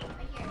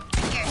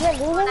 Right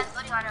here. That's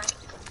voting on us.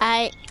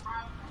 Alright,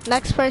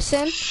 next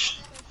person.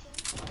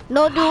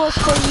 No duels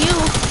for you,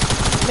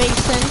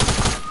 Mason.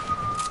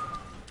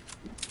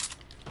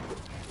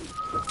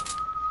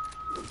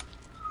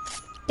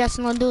 Guess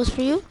no duels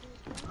for you.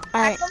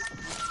 Alright.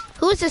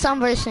 Who's this I'm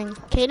versing?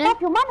 Kaden?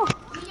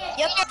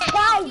 Yep.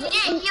 Guys,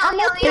 I'm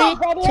making a 3,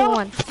 2, video.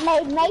 1.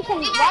 Mason,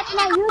 watch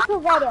my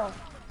YouTube video.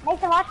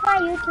 Mason, watch my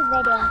YouTube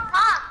video.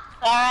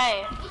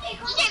 Alright.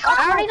 I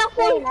already got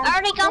full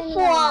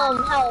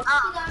health.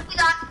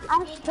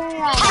 I'm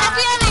streaming right Can I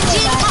be on the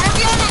team? Can I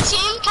be on the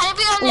team? Can I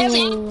be on the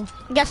team?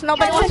 Ooh. Guess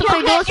nobody wants to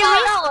play duels for me?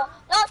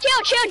 No,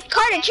 chill.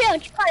 Carter, chill.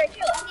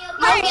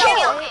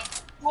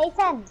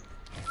 Mason,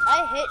 I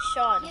hit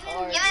Sean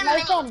hard. Give him a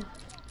Mason.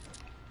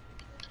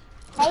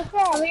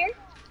 Come here.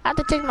 I have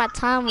to take my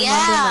time when I'm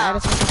Yeah.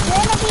 doing the editing. You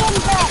wanna be in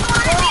the,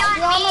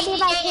 you wanna be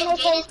my Jaden,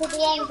 teammate to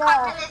be in you come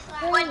to the this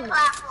one stream.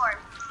 platform.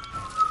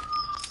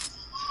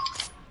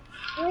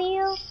 Do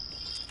you?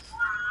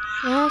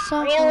 Yeah, so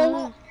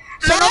Really?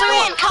 So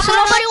Marion, come on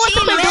nobody our wants to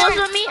team, play duels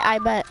Marion. with me? I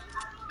bet.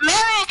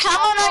 Marion,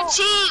 come on our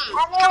team.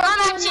 Come on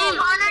our team.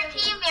 On our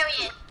team,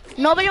 Marion.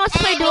 Nobody wants to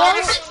play Hey, Marion,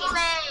 duels? our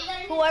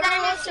teammate. Whoever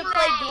wants to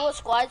play dual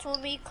squads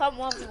with me, come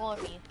 1v1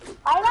 me.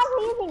 I'm not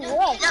using Look,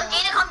 wood.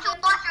 Jaden, come to us.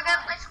 We're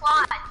gonna play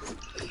squads.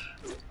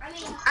 I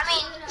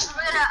mean,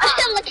 we're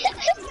gonna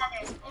together.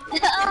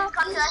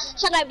 Come to us.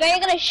 Shut up, they're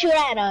gonna shoot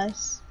at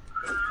us.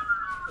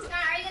 John,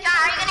 are you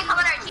gonna come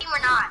on our team or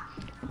not?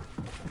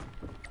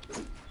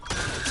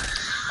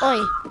 Oi,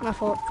 my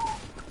fault.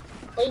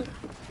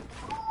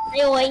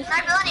 Anyway,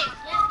 Start building.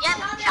 Yep,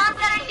 Sean's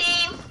got our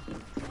team.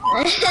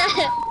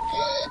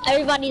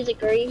 everybody's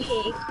agreeing.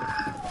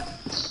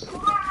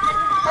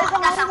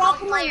 That's some old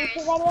players.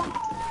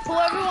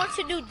 Whoever wants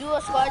to do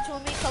dual squads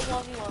with me, come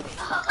 1v1 me.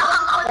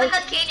 Oh, they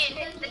got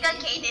Kaden. They got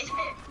Kaden.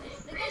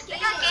 They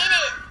got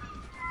Kaden.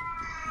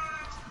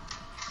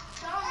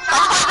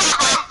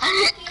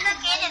 He got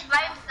Kaden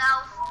by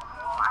himself.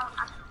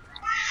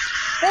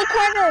 Wait,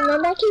 Carter,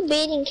 remember I keep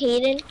baiting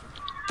Kaden?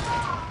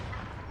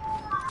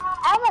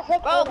 I'm a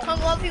hit Bro, come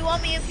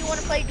 1v1 me if you want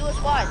to play dual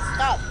squads.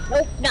 Stop.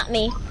 Nope, not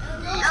me.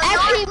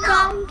 Actually,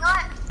 John.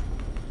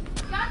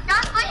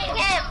 John's pushing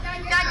him.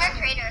 John, you're a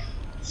traitor.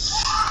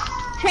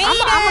 I'm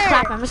gonna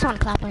clap him. I just wanna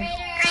clap him.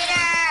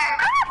 Traitor.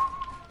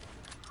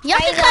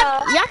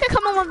 Y'all can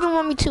come on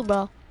 1v1 me too,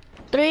 bro.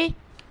 3,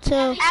 2,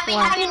 1.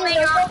 Abby playing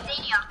on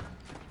Stadium.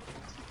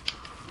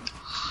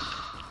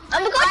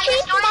 I'm gonna go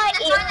change my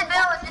Destroy the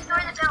bills.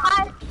 Destroy the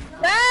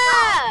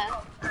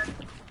bills.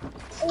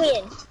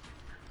 Win.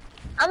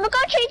 I'm gonna go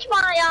change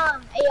my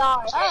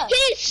AR. Can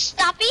you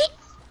stop it?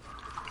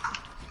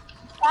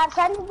 I'm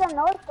trying to do the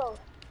north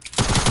coast.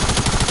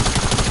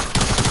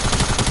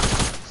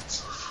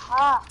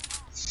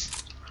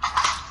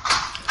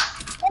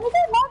 Let me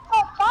do north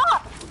coast.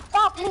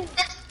 Stop, please.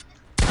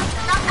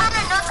 Stop trying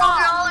to knock over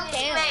your own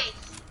teammates.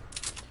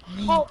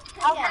 Hey,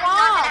 That's not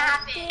gonna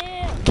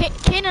happen.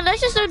 Kaden,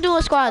 let's just do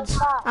dual squads.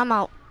 I'm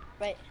out.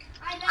 Right.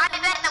 I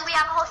bet that we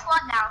have a whole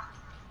squad now.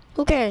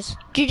 Who cares?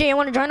 GJ, you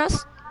wanna join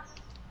us?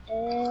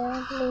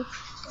 Please.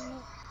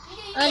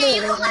 Yeah,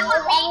 you can play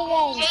with me,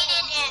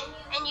 Jaden,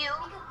 and you.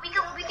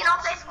 We can all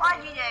play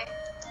squad, GJ.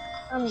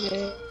 I'm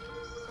good.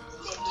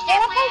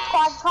 GJ, Play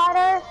squad,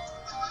 Carter.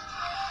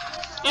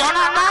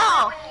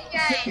 No.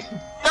 GJ.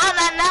 No.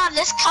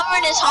 Let's cover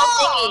this whole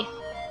thingy.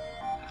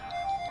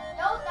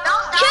 No,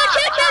 stop.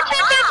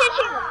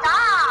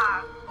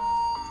 Stop.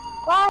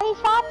 Well, he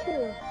shot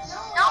you.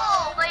 No,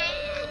 but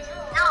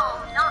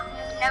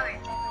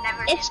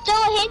never. It's still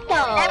a hit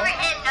though. Never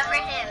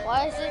him.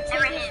 Why is it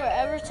Never taking hit.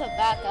 forever to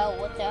back out?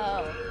 What the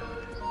hell?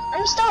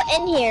 I'm still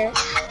in here.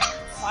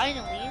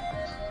 Finally.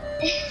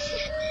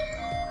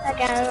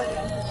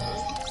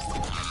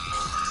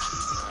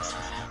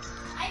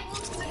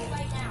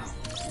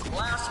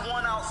 Last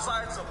one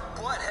outside's a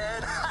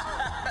butthead.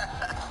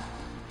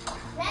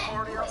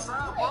 Already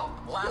outside, bro.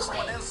 Last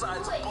one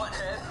inside's a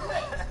butthead.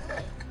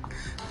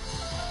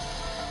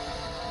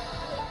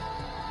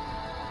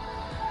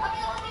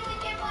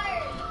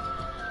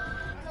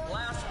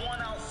 Last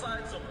one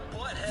outside's a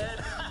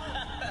butthead.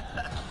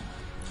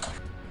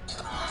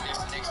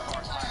 This takes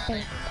part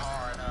time.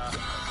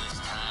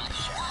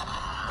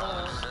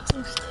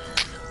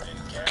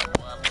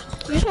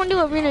 You just want to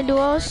do arena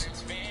duos?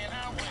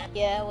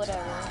 Yeah,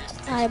 whatever.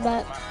 I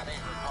bet.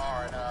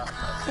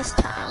 It's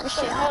time. Wait,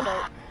 hold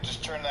up.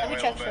 Just turn Let that me way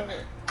a check little bit.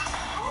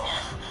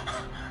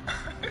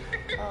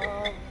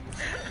 something.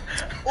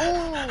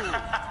 Ooh.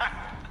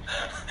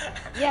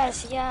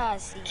 Yes.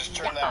 Just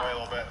turn that way a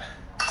little bit.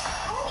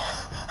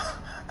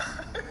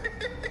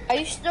 Are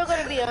you still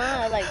gonna be on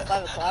at like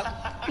 5 o'clock?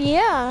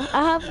 Yeah,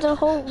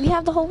 we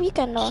have the whole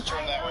weekend off.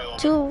 Turn that way a little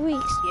 2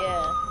 weeks.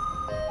 Yeah.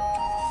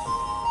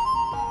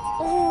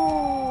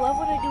 Ooh, I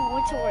wanna do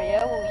Winter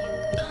Royale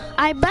with you.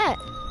 I bet.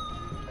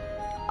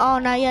 Oh,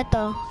 not yet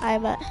though. I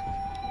bet.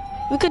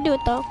 We could do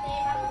it though.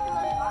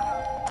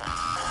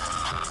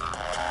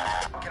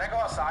 Can I go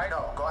outside?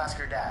 No, go ask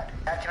your dad.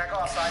 Dad, can I go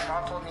outside?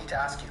 Mom told me to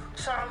ask you.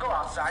 Son, go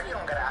outside. You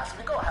don't gotta ask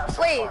me. Go have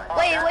some Wait, fun.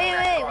 wait. Dad told me to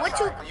go What's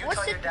outside. Will you what's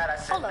tell the? your dad I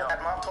said Hold no. up.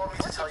 Dad, Mom told me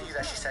to tell you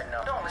that she said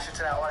no. Don't listen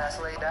to that old ass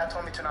lady. Dad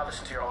told me to not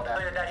listen to your old dad.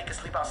 Tell your dad he can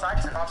sleep outside.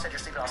 He said, Mom said you're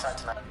sleeping outside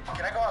tonight.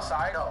 Can I go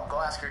outside? No, go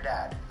ask your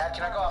dad. Dad,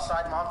 can I go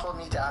outside? Mom told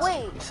me to ask you.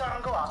 Wait.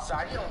 Son, go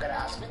outside. You don't gotta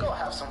ask me. Go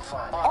have some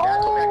fun.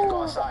 Dad told me I can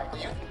go outside. Will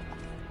you?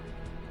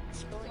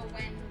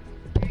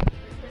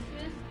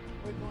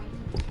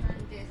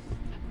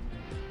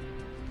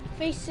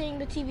 Facing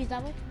the TVs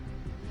that way.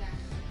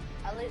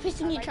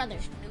 Facing each other.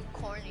 New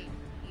corny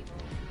emote.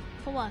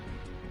 For what?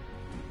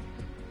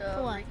 The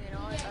What? Bring It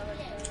On,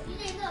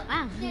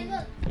 I like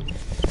that.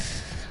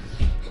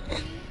 Ah.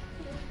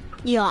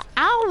 Yo,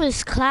 I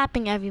was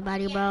clapping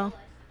everybody, bro.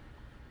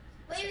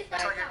 Tell your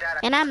dad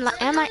And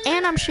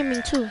I'm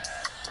streaming too.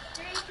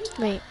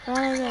 Wait. What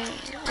does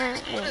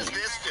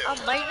this do? I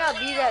might not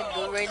be that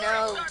good right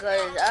now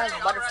because I have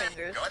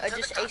Butterfingers. I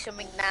just ate some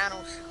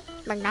McDonald's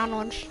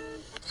McDonald's. and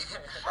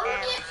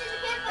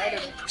I had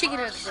a chicken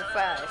nuggets and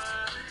fries.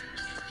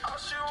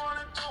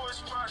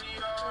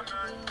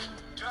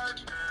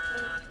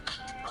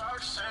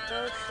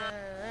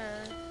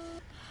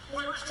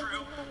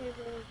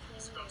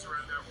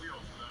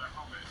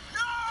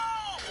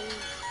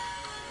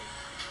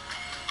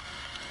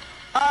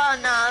 Oh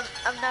no,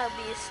 I'm not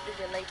being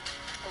stupid like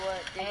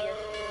what did you?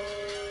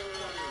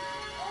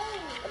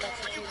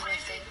 Alexa, choose my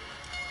thing.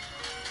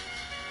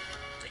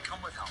 They come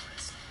with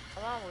helmets.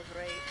 My mom was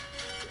right.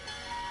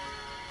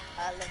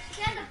 Alexa,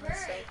 choose my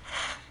thing.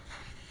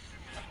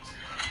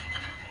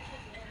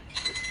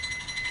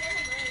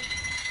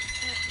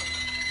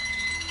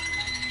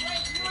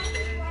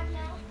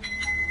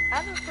 I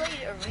haven't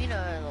played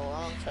Arena in a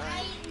long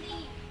time.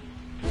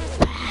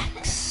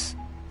 Facts.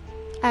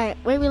 Alright,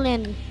 where we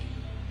landing?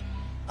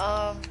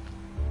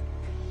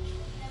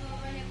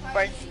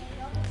 Frenzy.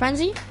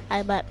 Frenzy?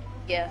 I bet.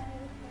 Yeah.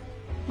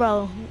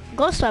 Bro,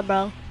 go sweat,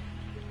 bro.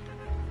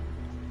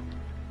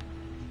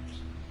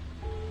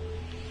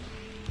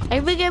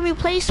 Every game we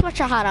play, sweat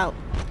your heart out.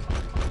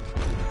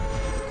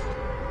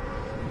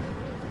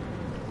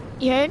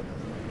 You heard?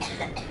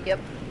 Yep.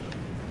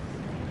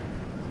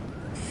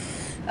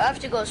 I have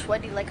to go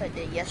sweaty like I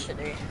did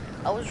yesterday.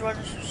 I was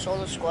running some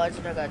solo squads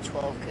and I got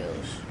 12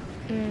 kills.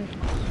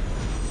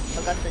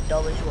 I got the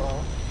dub as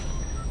well.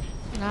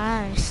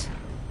 Nice.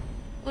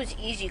 It was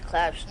easy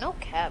claps, no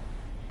cap.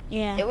 They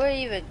Yeah. weren't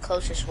even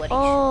close to sweaty.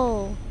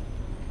 Oh.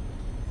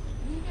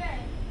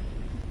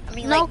 I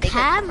mean, No like, they could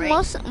cap.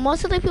 crank.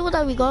 Most of the people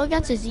that we go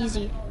against is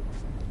easy.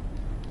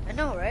 I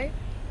know, right?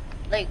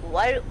 Like,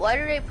 why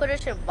do they put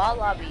us in bot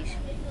lobbies?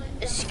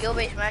 It's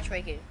skill-based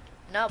matchmaking,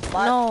 not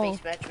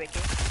bot-based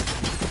matchmaking.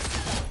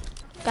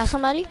 Got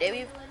somebody?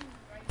 They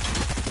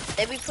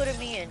be putting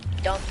me in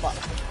dumb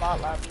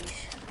bot lobbies.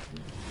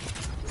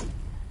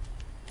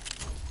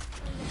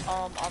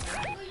 I'll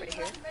be right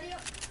here.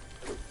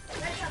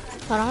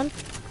 Hold on.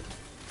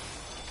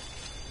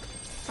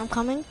 I'm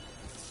coming.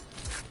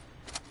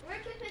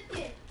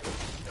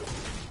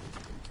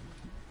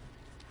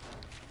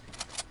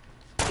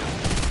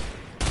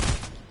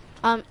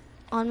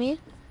 On me.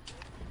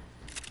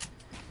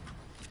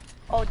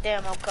 Oh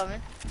damn, I'm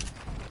coming.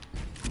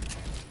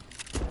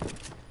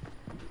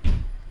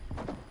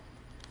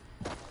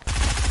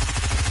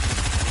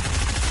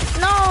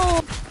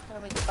 No!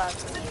 Let me spot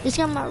him. Just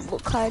got my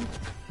book card.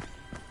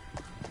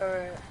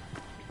 Alright.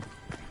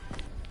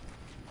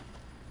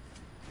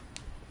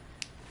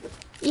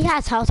 He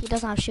has health, he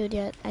doesn't have shield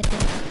yet, I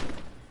think.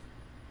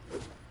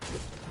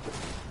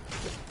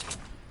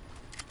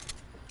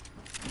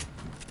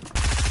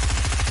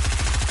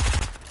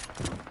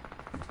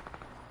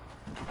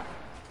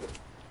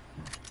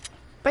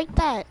 Break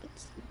that.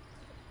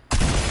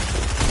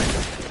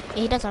 Yeah,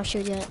 he doesn't have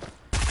shield yet.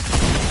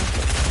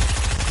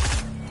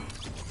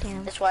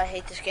 Damn. That's why I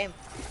hate this game.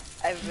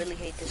 I really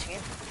hate this game.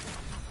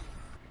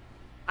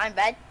 I'm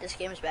bad. This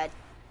game is bad.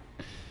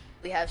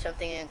 We have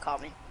something in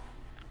common.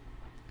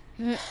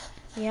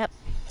 Yep.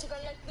 Chicken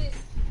leg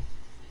piece.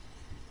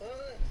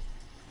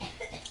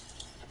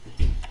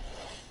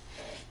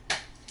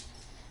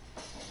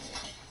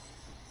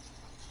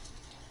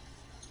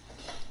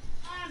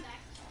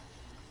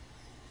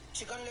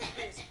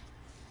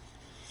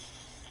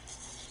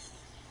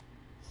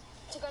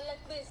 Chicken leg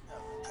piece.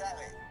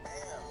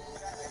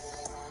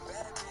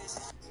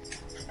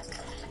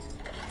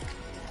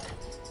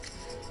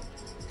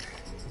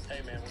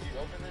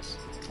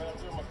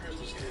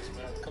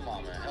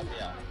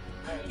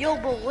 Yo,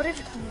 but what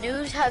if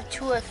News have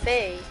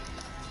 2FA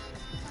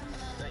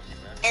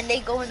and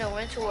they go into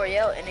Winter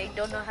Royale and they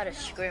don't know how to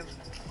scrim?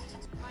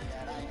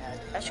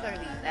 That's gonna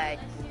be bad.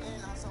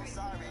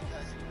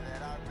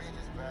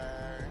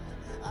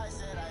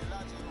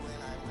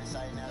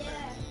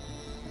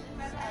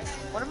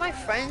 One of my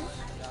friends,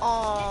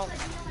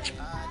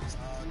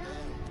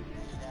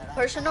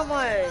 person on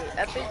my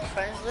Epic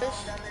friends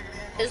list,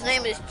 his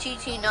name is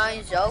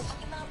TT9Zelk.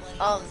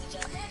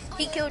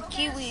 He killed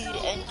Kiwi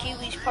and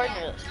Kiwi's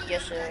partner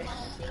yesterday.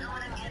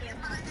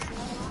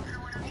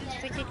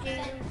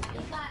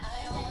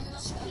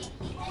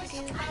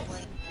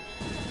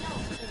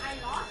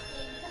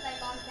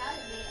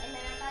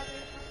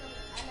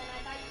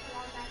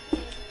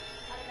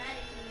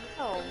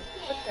 Oh,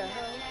 what the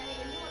hell?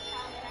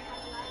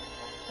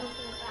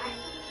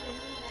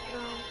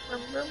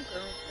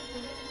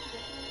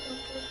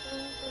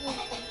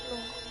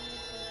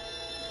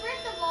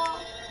 First of all,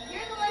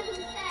 you're the one who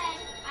said,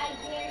 I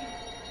dare you.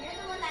 You're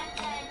the one that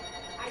said,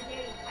 I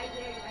dare you, I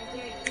dare you, I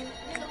dare you.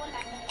 You're the one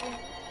that said.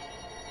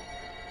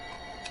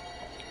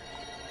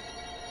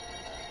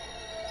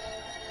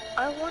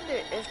 I wonder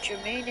if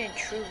Jermaine and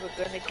True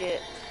are gonna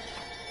get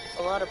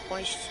a lot of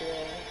points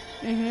today.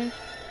 Mhm.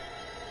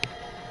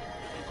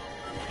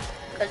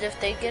 Because if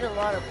they get a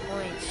lot of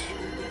points,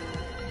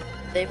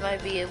 they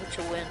might be able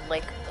to win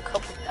like a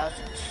couple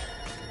thousands.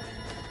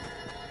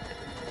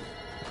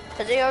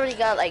 Because they already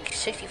got like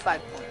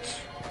 65 points.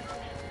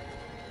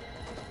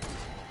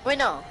 Wait,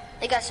 no,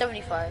 they got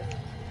 75.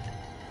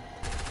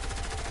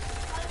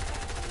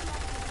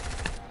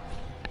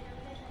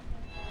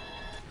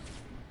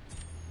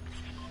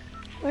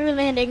 Where are we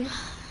landing?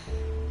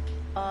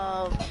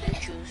 You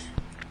choose.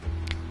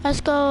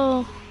 Let's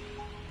go.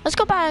 Let's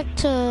go back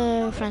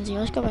to Frenzy.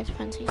 Let's go back to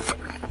Frenzy.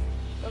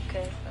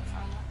 Okay.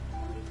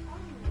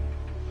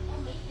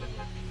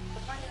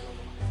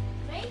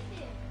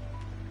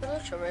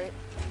 That's alright.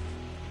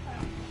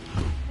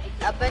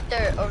 I bet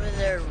they're over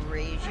there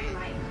raging.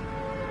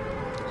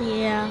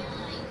 Yeah.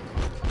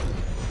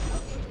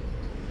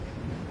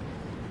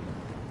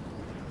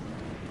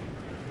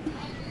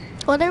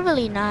 Well, they're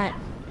really not.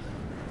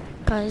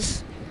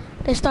 Because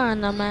they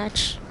started the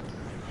match.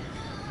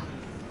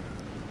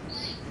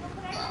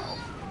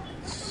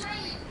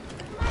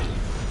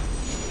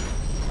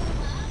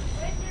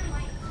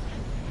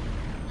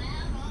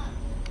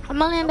 I'm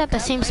gonna land at the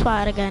same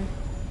spot again.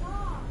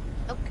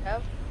 Okay.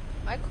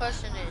 My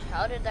question is,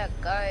 how did that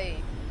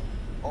guy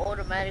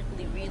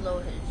automatically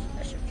reload his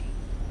SMG?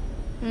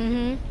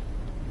 Mhm.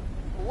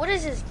 What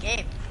is this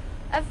game?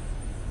 I have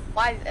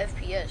 5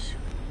 FPS.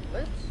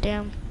 What?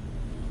 Damn.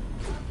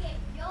 Okay,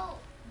 yo,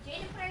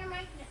 Jaden put her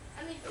mic.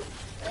 I mean,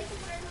 Blake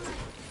put her mic.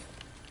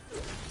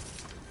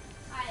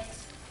 I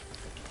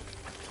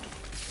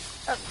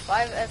have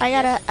 5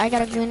 FPS. I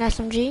got a green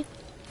SMG.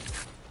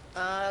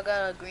 I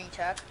got a green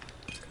tack.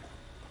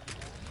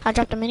 I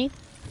dropped a mini.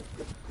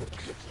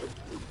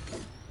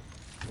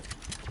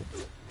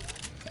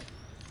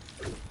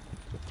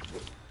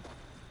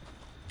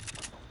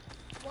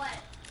 What?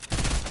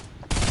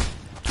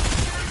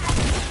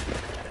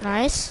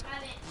 Nice.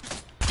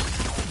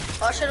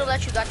 Oh, I should have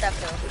let you got that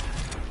kill.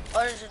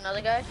 Oh, there's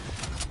another guy.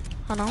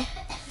 Hold on.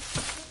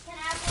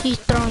 He's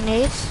throwing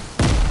nades.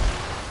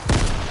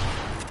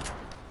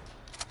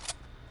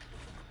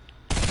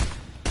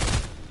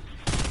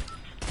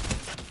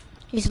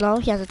 He's low.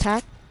 He has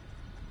attack.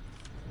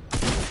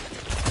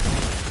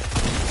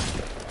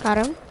 Got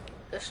him.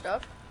 Good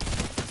stuff.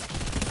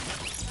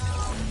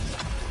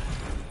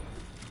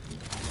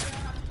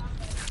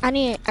 I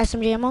need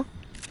SMG ammo.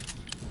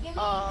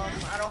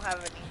 I don't have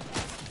any.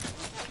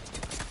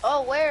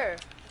 Oh, where?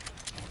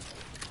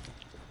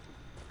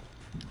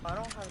 I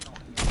don't have no.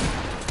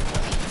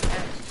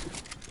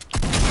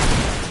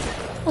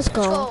 Let's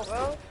go. Let's go,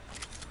 bro.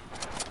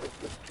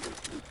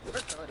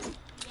 We're good.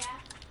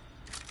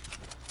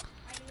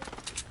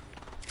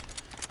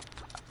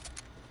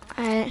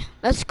 Alright,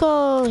 let's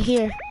go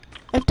here.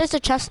 If there's a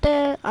chest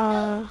there,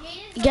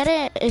 get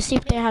it and see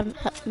if they have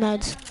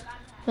meds.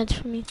 Meds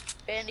for me.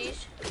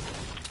 Bandies.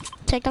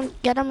 Take them,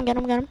 get them, get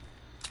them, get them.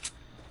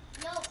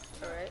 No.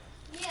 Alright.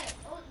 Yeah.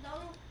 Oh,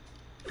 no.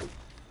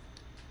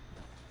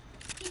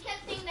 He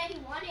kept saying that he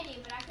wanted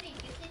it, but I couldn't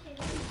get it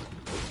to him.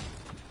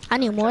 I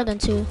need more than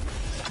 2.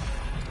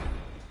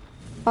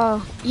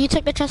 Oh, you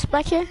took the chest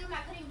back here? I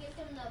couldn't give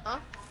him the. Huh?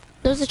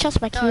 There's a chest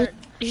back No. here.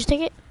 Did you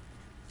take it?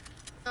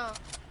 No.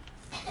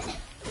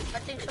 I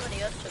think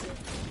somebody else took it.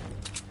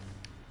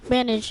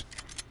 Bandage.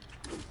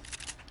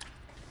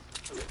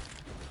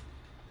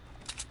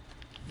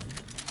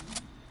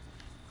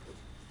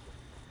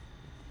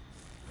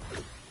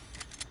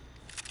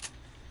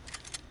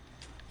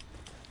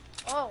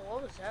 Oh,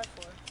 what was that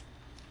for?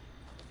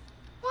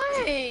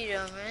 Wait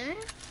a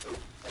minute.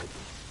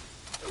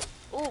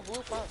 Ooh,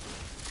 blue pump.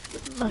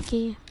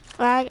 Lucky.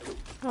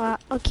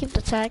 I'll keep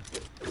the tag.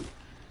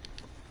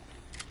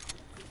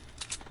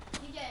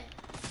 You did.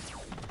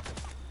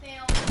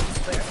 Fail.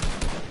 Where?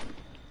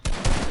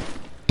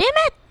 Damn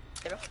it!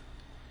 Get him.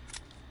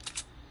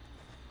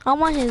 I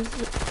want his.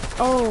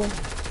 Oh,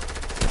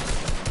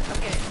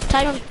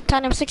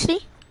 Titanium 60?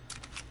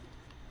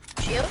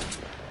 Shield?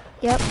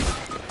 Yep.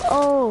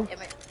 Oh.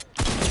 Damn it.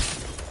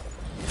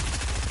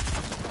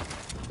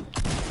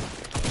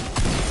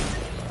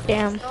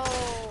 Damn. No.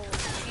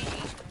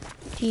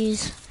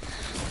 Jeez.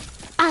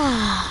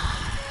 Ah.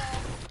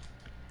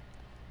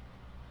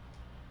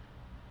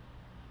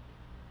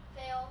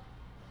 Fail.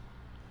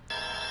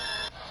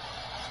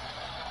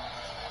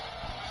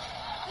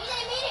 DJ,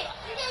 meet it.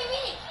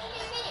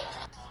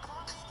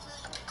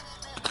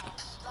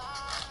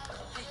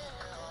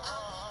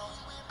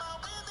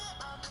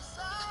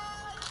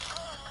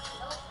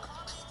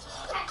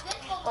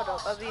 Hold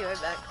up, I'll be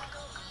right back.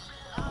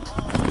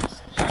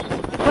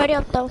 Ready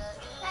up though.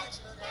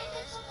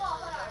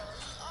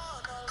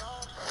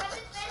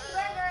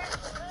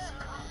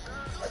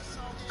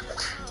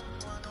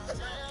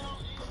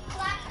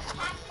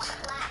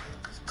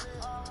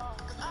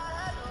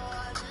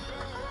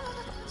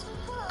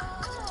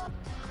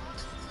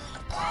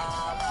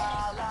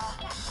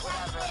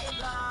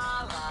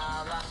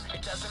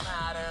 It doesn't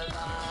matter,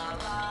 la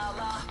la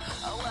la.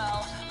 Oh well,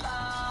 la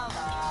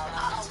la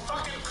la. It's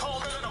fucking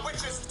colder than a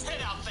witch's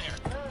tit out there.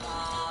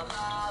 La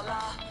la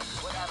la,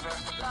 whatever,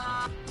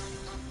 la.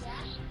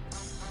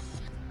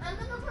 I'm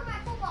looking for my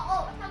football.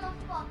 Oh, I found my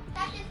football.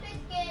 That's his big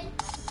skin.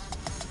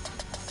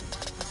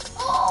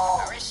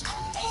 Oh! Hey,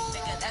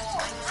 nigga, that's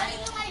my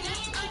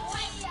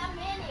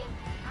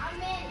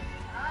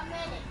I'm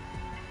Manning.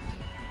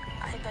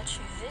 I bet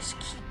you this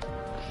key.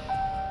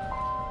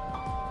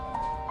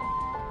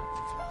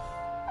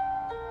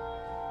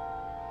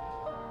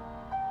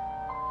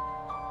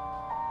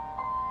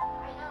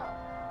 I know.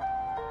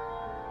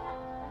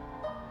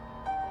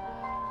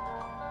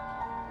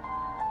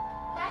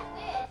 That's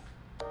this.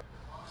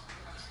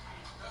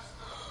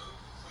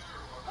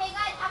 Hey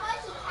guys, how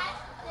about you catch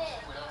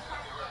this?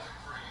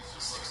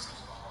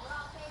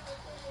 Rock, paper,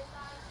 scissors,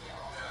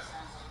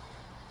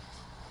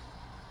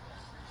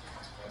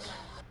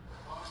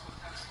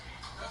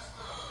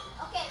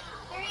 okay,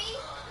 3,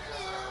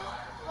 2,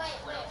 wait.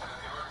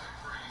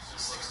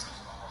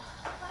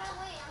 Hold on,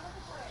 wait, I'm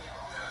looking for it.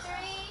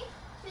 3,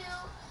 2,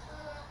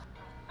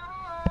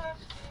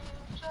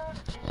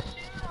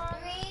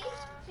 3,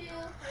 2,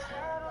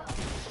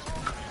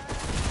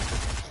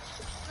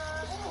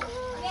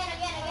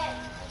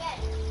 again.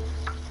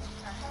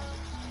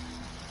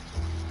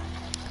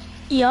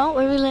 Yo,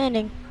 where are we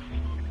landing?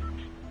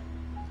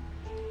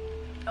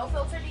 No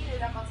filter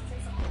needed, I'm about to say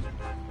something.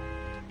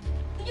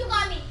 You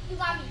got me. You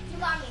won.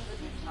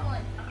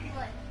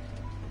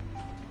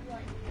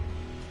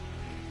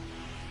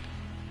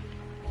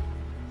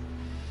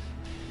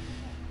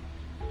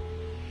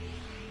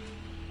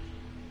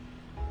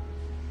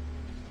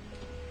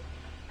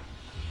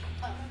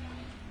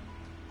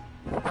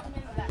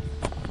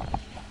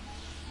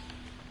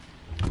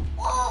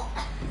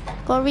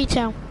 Go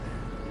retail.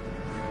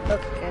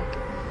 Okay.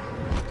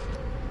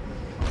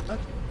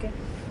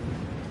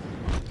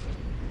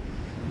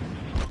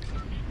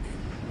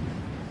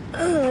 I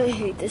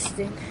hate this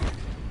thing.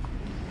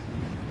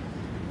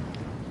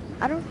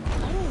 I don't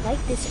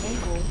like this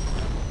angle.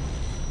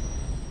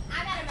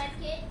 I got a med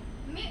kit.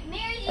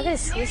 Mary, I gotta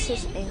switch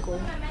this angle.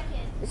 My med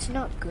kit. It's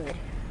not good.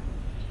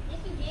 Yes,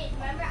 you did.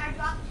 Remember, I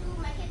dropped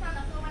 2 med kits on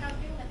the floor when I was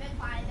doing the big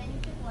fire, and then you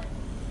took one.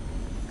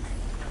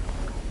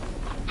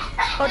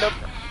 Hold up.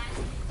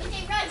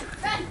 DJ,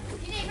 run!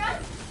 DJ, run!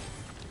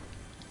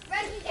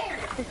 Run, DJ!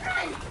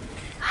 Run!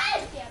 Ah,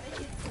 damn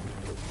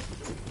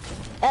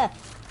it!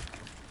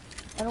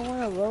 I don't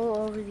want to roll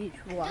over these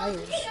wires.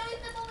 DJ, don't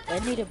step over I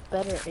that. need a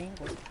better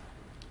angle.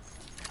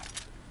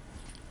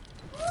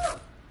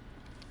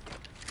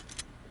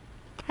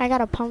 I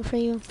got a pump for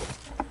you.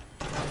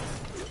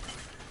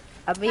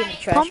 I'm being a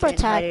trash Pumper can,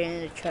 tag. hiding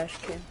in a trash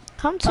can.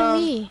 Come to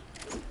me.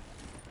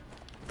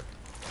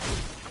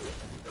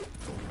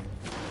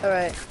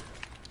 Alright.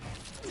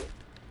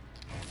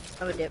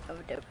 I'm a dip.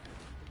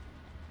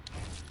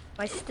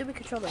 My stupid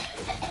controller.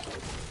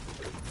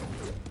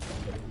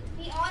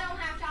 We all don't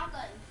have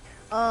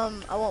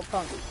shotguns. I won't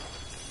pump.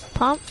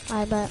 Pump?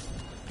 I bet.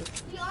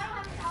 We all don't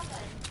have a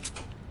shotgun.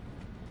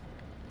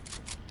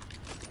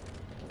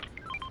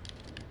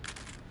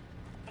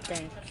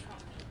 Dang.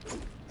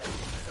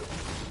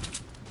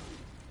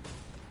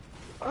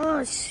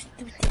 Oh,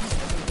 stupid.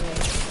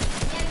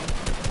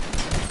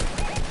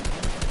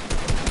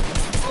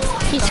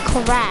 He's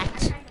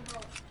cracked.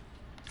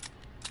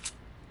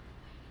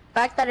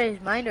 Fact that it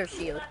is miner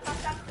shield.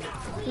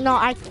 No,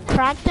 I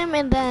cracked him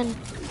and then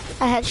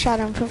I headshot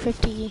him for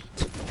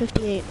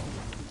 58.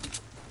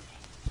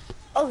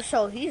 Oh,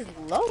 so he's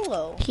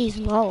low. He's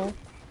low.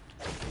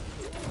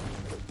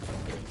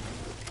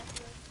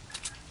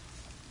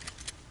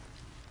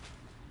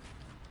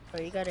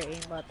 Bro, you gotta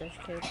aim about this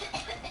kid.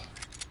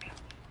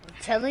 I'm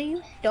telling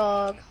you,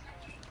 dog.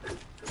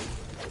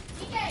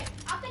 DJ,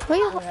 I'll pick Where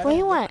you you, up. where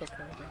you went? DJ,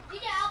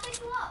 I'll pick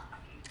you up.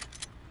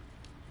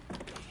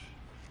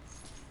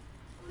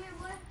 Come here,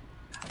 boy.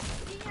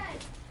 DJ.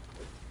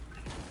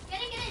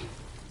 Get in.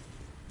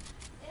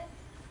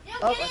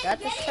 Oh, I got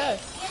this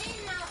chest. Get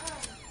in now.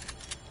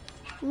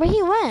 Where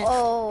he went?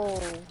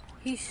 Oh,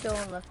 He's so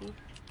unlucky.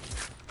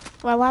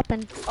 What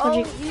happened?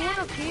 Oh, he went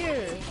up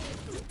here.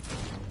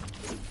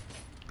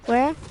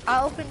 Where?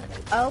 I opened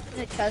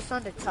the chest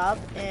on the top,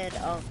 and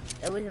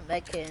it was a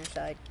med kit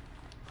inside.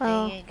 And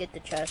Oh. he didn't get the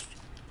chest.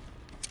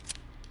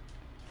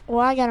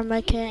 Well, I got a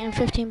med kit and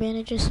 15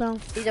 bandages, so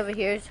He's over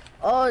here.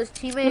 Oh, his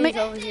teammate is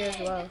over here as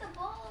well.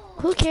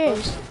 who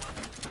cares?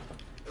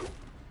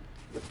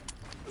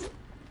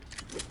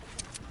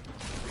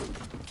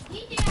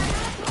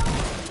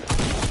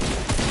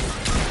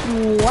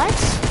 What?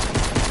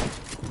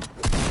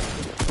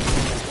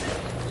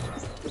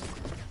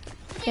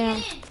 Yeah.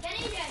 I'm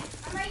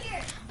right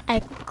here. I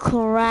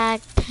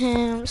cracked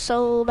him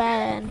so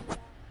bad.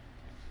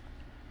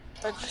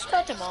 I just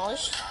got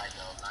demolished.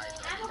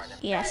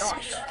 Yes.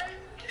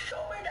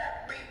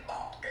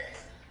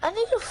 I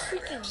need a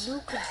freaking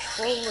new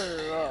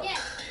controller.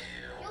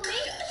 You'll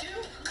make it.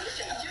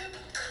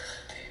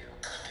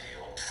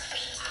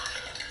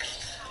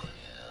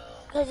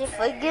 Because if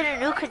I get a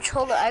new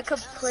controller, I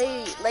could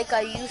play like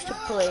I used to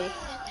play.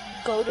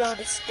 Go down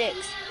the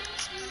sticks.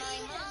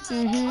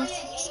 Mhm.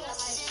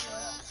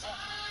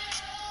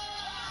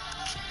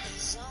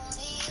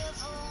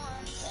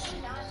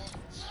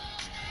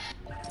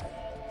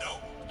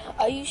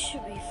 I used to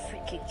be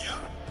freaking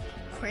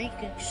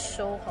cranking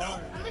so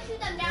hard.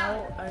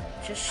 Now I'm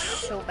just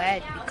so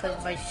bad because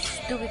of my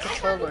stupid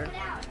controller.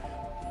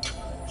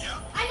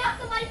 I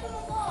knocked somebody from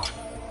a wall.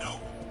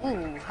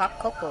 Ooh, hot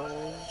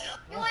cocoa.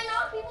 Yo, I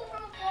knocked people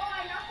from a wall.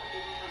 I knocked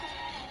some people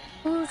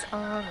from a wall. Who's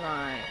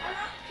online? I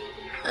knocked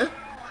people.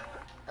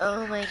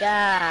 Oh my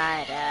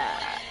god.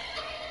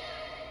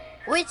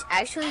 Which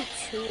actually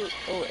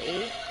 208.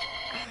 Yo,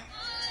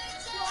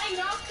 I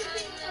knocked two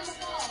people from a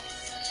wall.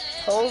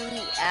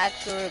 Totally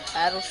accurate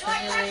battle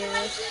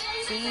simulator.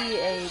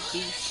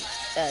 CABS.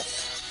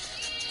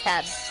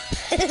 Tabs.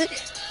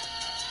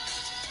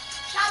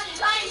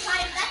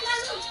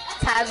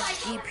 Tabs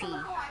GP.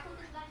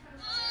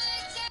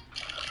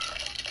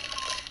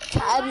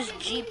 Tabs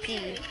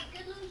GP.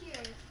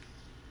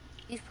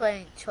 He's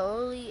playing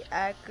totally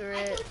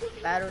accurate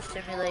battle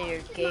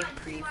simulator game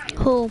preview.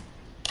 Who?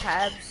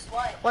 Tabs.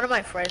 One of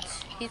my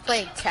friends. He's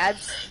playing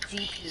Tabs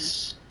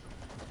GP.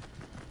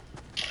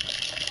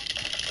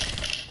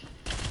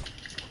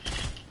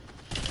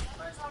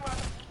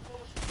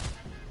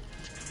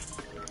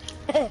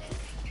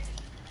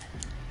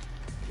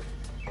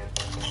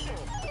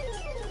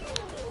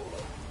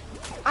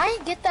 I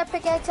didn't get that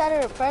pickaxe out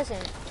of a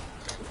present.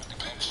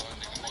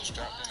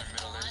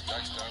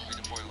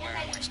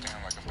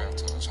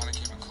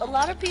 A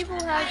lot of people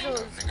have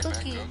those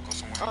cookie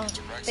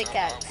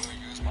pickaxe.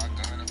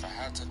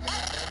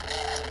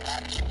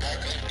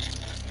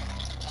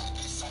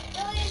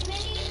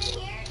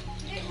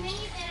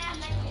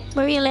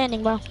 Where are you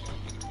landing, bro?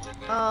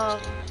 How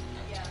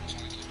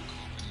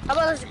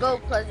about let's go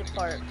Pleasant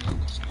Park?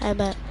 I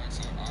bet.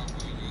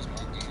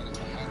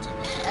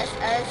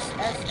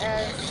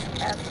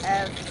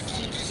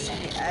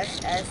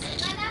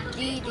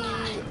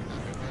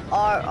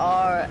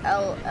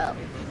 SSSFFCCSSDDRRLL.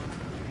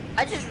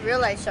 I just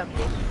realized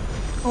something.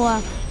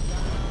 What?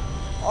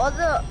 All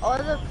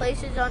the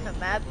places on the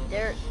map,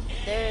 they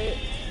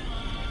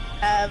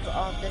have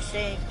the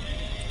same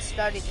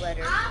starting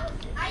letter.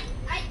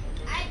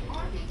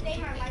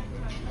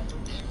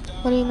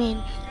 What do you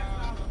mean?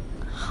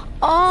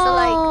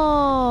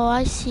 Oh,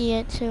 I see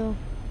it too.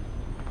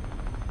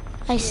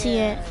 I see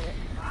it.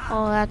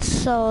 Oh, that's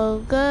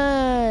so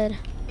good.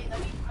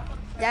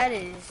 That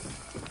is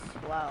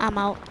wow. I'm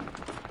out.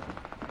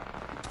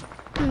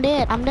 I'm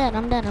dead. I'm dead.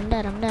 I'm dead. I'm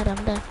dead. I'm dead.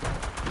 I'm dead.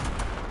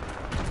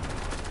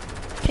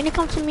 Can you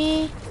come to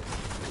me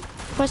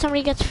before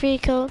somebody gets free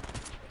killed?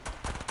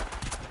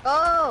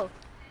 Oh,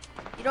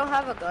 you don't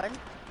have a gun?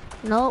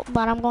 No,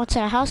 but I'm going to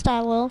the house that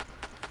I will.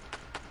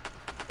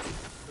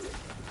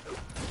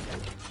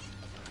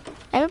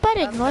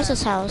 Everybody ignores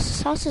this house.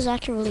 This house is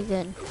actually really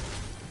good.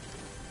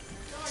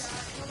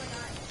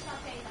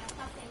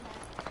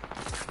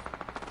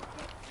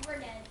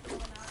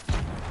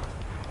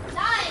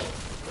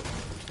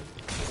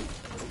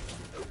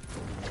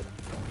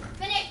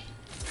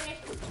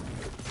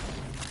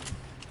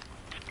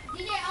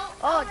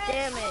 Oh,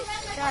 damn it.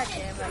 God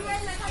damn it. I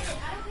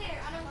don't care.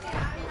 I don't care.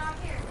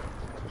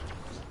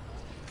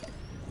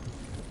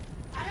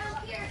 I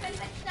don't care if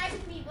anybody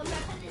snipes me, but my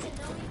cousin is the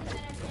only thing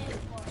that I'm standing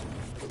for.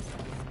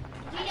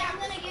 DJ, I'm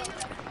gonna give you.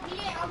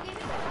 DJ, I'll give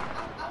you.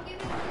 I'll give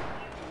you.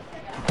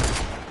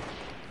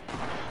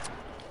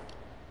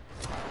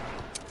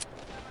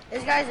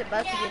 This guy's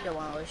about to get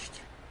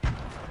demolished.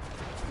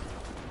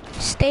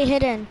 Stay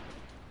hidden.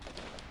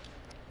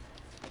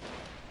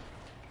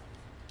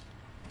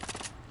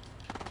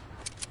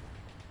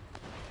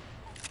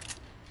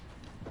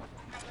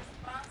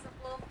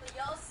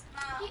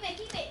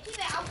 Keep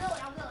it. I'll go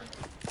it.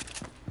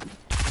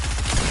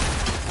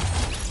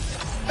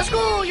 Let's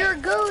go, you're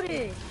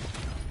goated.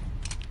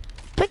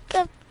 Pick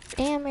up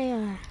damn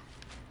AR.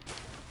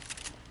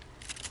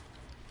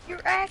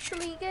 You're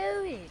actually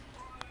goated.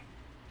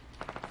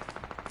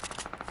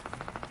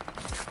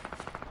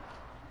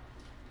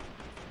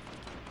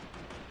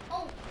 Oh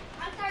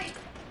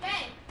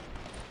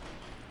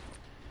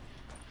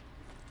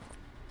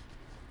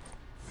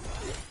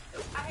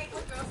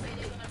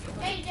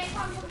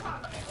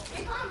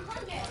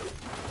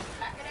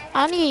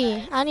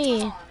I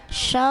need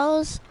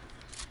shells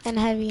and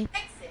heavy.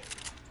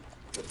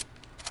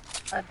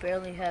 I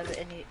barely have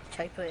any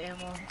type of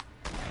ammo.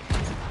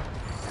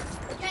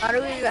 I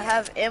don't even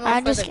have ammo I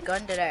for just- the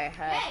gun that I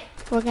had.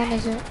 What gun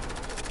is it?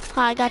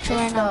 Oh, I got you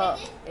right now.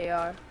 The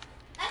AR.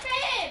 That's for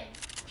him.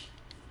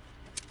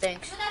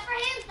 Thanks. So that's for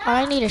him. All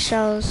I need is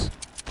shells.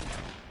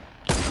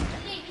 Did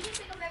you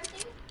pick up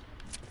everything?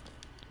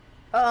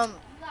 Um, You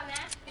got mad?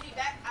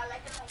 I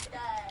like it like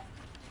that.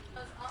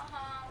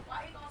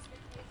 Why you gonna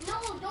speak to me? No,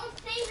 don't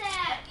say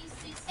that.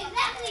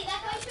 Exactly.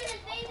 That's why you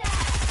shouldn't say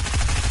that.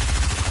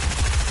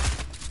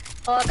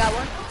 oh, I got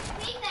one.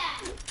 Don't say that.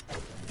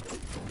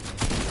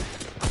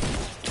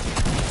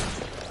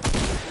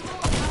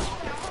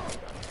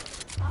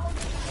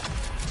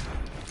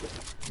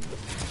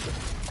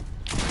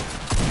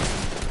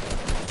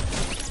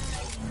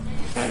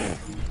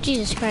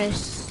 Jesus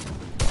Christ.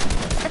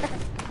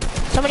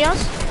 Somebody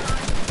else?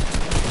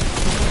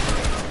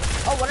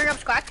 Oh, one of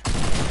them's cracked. Get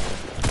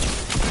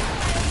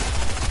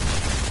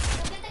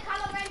the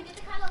Kylo Ren. Get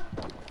the Kylo.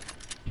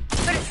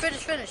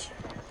 Finish.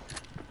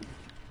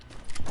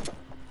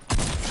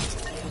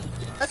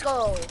 Let's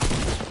go.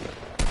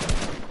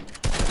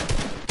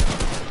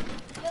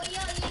 Yo, you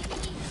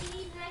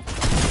need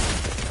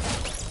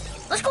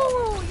next. Let's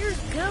go. You're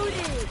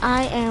goated.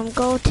 I am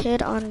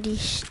goated on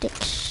these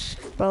sticks,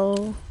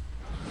 bro.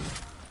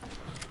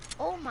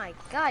 Oh my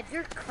god,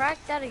 you're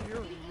cracked out of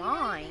your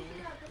mind.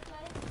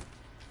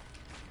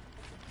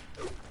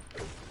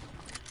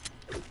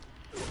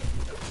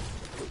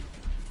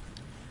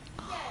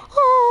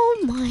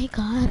 Oh my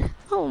god.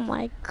 Oh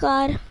my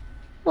god.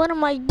 What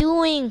am I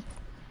doing?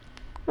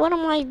 What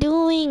am I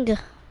doing?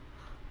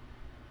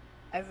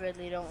 I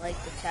really don't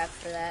like the tap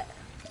for that.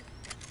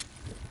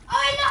 Oh,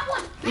 I knocked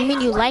one. You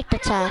mean you like the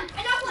attack?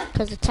 I knocked one.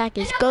 Because the attack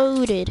is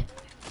goated.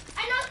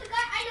 I knocked the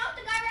guy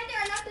right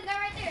there. I knocked the guy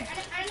right there.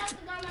 I knocked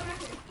the guy on my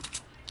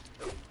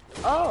record.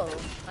 Oh,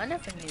 I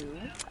never knew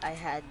I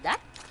had that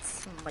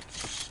much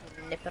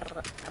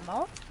snipper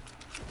ammo.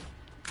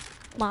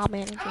 Mob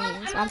and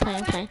games. I'm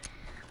playing.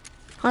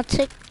 I'll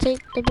take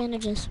the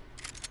bandages.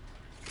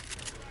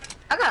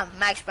 I got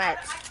max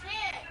mats.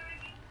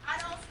 I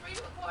don't screen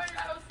record,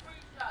 I don't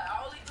screenshot.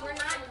 I only do We're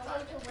not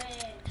going to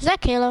win. Is that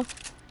Kayla?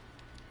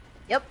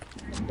 Yep.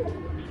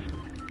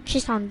 She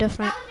sound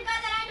different. That was the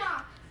guy that I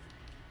knocked.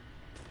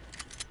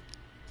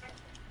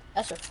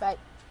 That's a fact.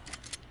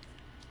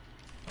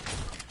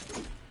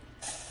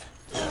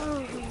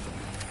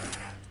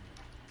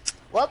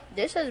 Well,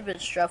 this has been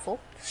stressful.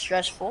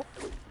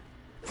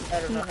 I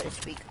don't know how to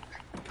speak.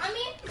 I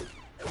mean.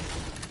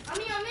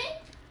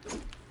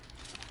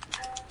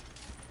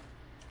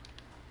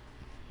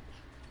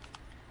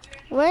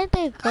 Where'd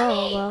they go,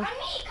 bro?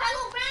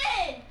 Kylo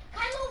Ren.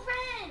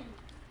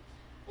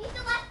 He's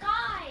the last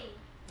guy.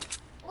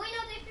 Wait,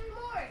 no, there's 3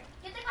 more.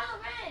 Get the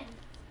Kylo Ren.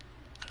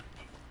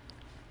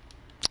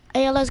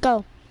 Hey, let's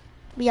go.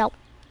 We out.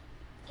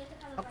 Get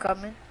the Kylo I'm Ren.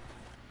 coming.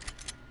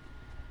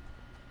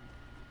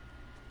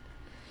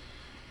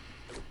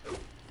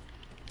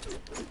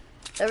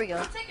 There we go.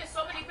 I'm taking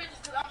so many pictures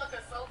because I'm looking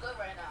so good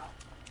right now.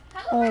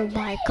 Kylo Oh Ren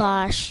my dead.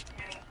 gosh.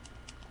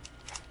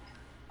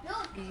 No,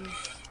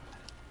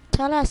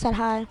 Tell her I said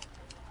hi.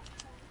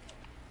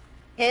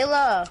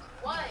 Kayla,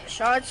 What?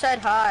 Sean said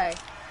hi.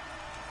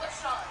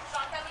 What's Sean?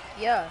 Sean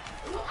Kelly? Yeah,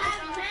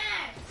 I'm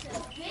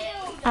Max.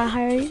 Bill. I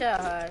he heard. said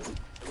hi.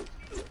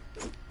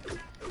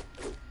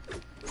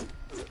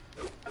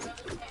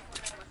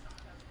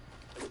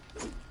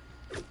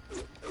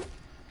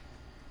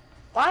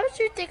 Why would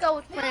you think I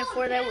was playing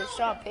Fortnite with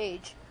Sean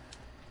Page?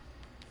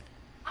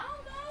 I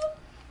don't know.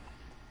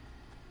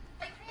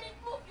 Like,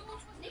 you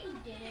was No, you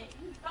didn't.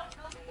 don't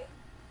know me.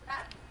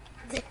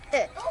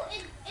 Oh,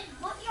 it's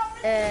Bucky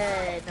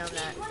already. No, I'm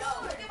not.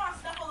 Yo, look at my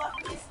stuff all up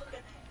and just look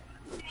at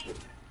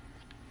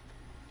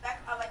that.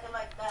 I like it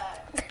like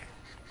that.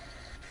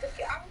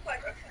 Okay, I was like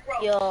a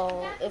pro.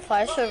 Yo, if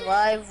I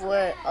survive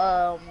with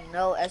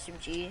no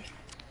SMG,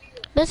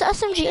 There's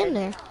SMG in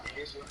there.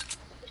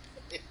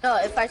 no,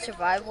 if I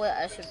survive with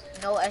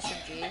no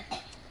SMG,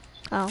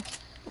 Oh,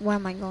 where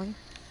am I going?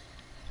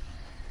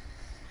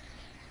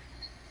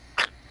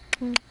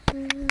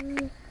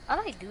 how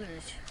do I do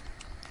this?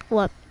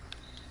 What?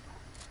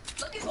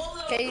 Look at all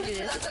of Can you do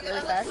this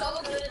really fast?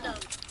 so good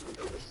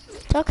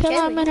enough. Tell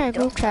Kayla I'm in her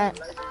Don't. group chat.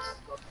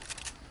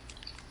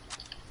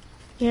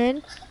 You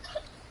heard?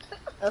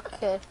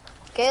 Okay,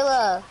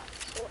 Kayla.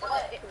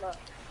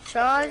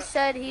 Sean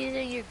said he's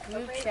in your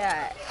group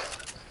chat.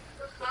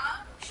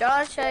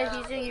 Sean said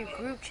he's in your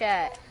group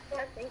chat.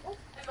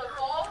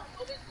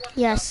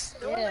 Yes.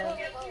 Yeah.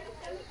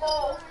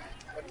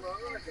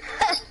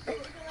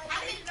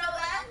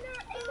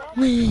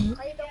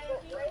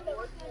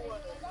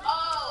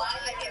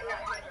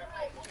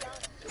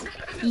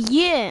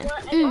 Yeah.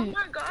 Mm.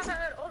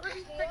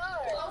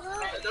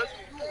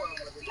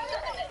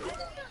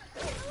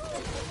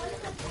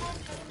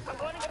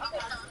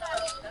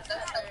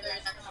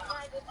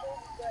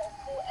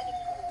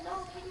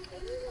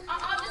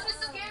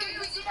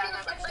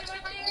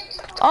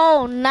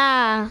 Oh,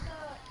 nah.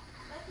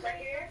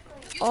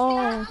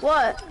 Oh,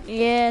 What?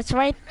 yeah, it's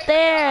right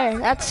there.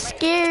 That's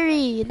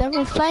scary. The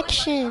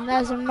reflection.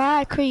 That's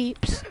mad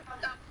creeps.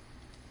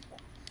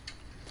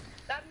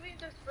 That means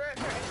the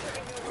spirits are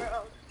entering your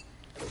world.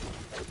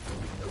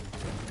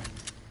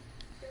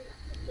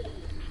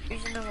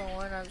 Reason number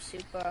 1, I'm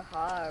super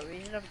hot.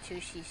 Reason number 2,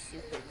 she's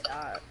super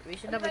hot.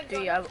 Reason number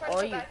 3, I'm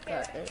all you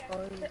got.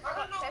 All you.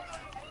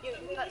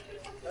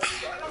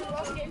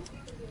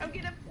 I'm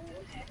gonna.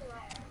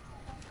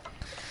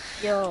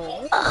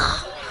 Yo.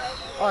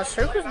 Oh,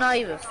 circle's not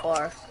even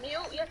far. Mute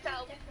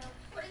yourself.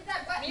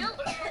 Mute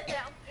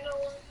yourself.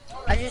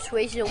 I just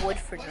wasted wood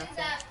for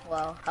nothing.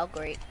 Wow, how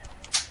great.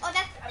 Oh,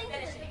 that's the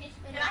thing.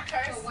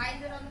 Why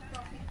is it on the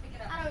floor?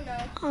 I don't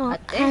know. Oh,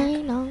 think.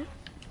 I know.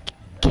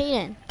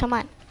 Kaden, come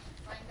on.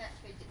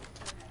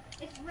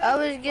 I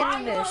was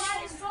getting this.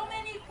 So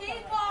many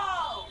people.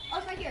 Oh,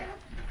 it's right here.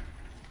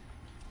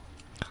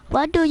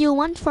 What do you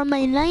want from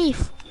my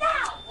life?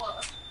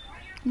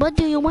 What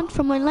do you want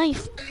from my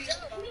life?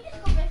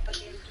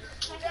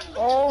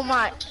 Oh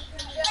my.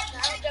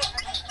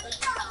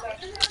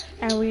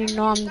 And we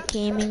know I'm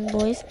gaming,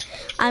 boys.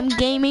 I'm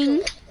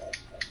gaming.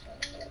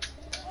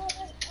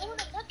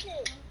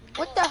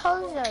 What the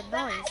hell is that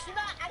noise?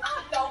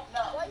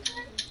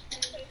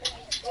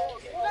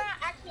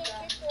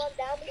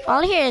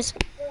 All I hear is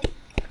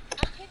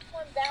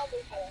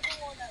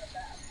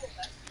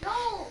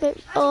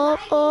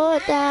up or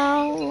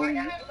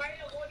down.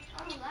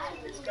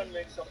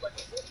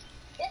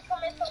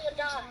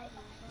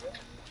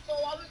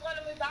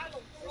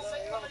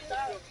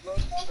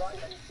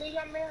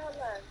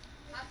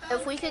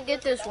 If we could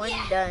get this win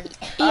done,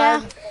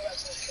 Yeah.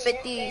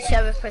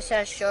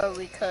 57% sure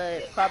we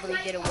could probably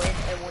get a win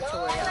and win to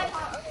Royale.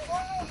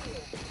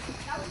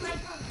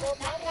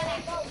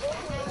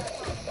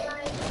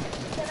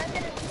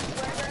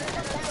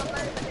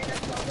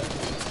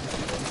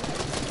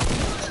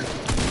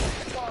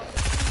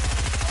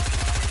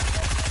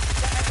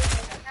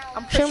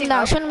 I'm Shoot him pushing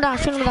down, up. shoot him down,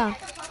 shoot him down.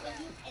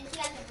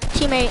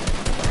 Teammate.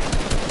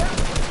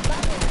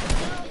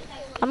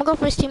 I'm gonna go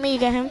for his teammate, you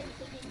get him.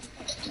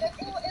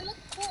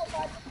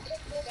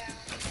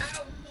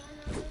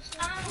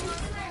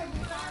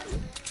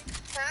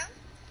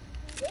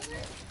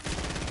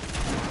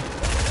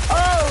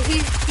 Oh,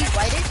 he's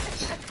whited.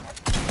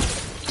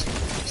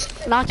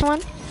 Knocked one.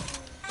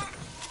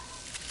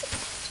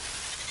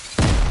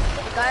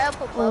 The guy up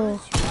above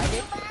is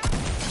whited.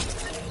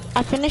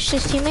 I finished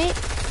his teammate.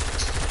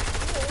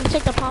 I'm gonna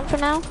take the palm for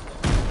now.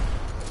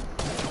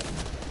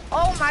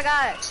 Oh my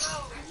god.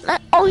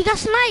 Oh, he got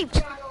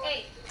sniped.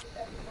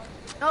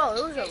 No,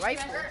 it was a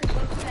rifle.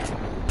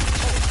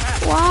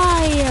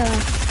 Why?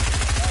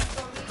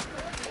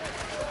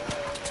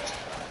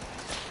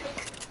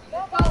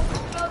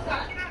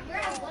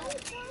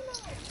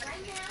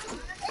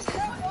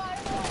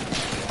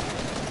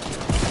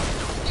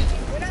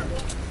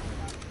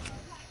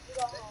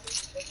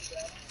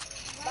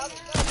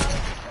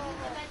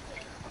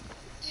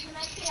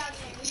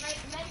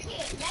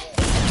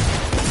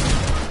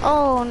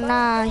 Oh,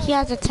 nah. He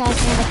has a tag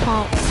in the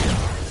pump.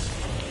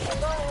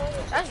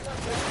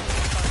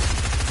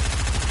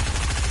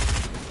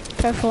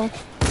 Careful.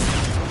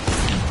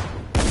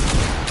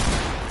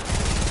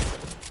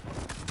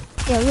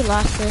 Yeah, we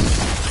lost this.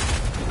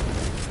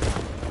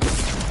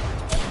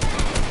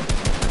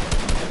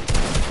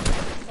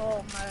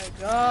 Oh my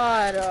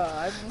god.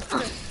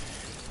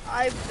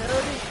 I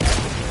built it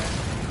everywhere.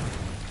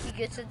 He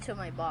gets into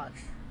my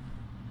box.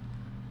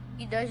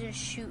 He doesn't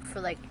shoot for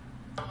like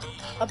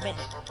a minute.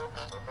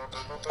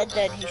 And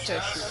then he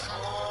starts shooting.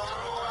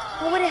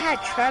 I would have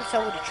had traps, I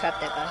would have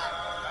trapped that guy.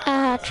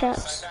 I had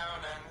traps.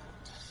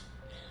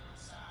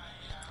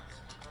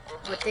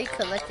 But they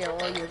collected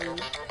all your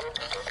loot.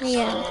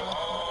 Yeah. Made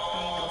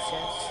no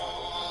sense.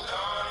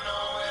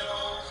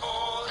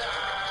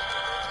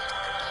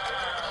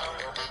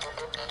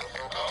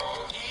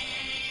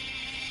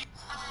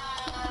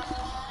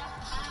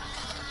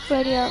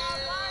 Ready up.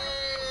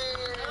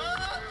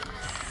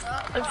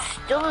 I'm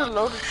still in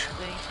loading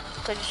screen.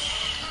 Cause,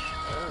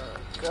 oh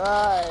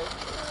god.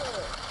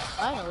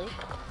 Finally.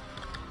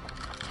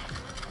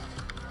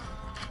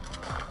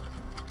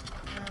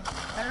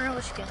 I don't know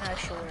what skin I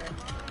should wear.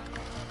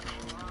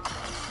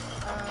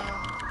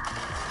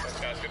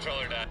 Guys,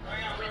 controller died.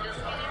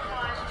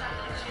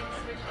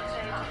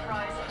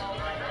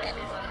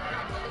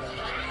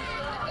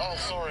 Oh,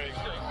 sorry.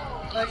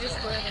 I just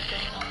wear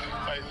anything.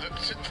 Hey, look,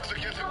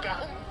 get it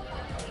down.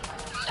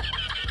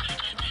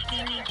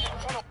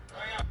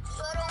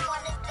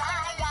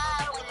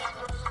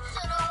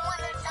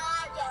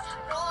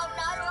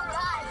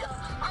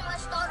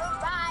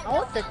 I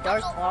want the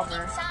dark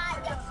bomber.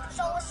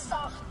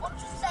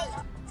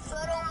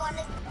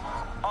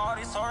 All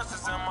these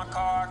horses in my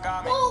car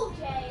got me going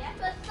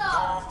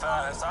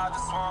fast. I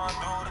just wanna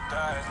do the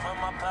dash, put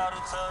my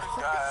pedal to the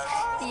gas.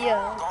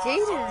 Yeah,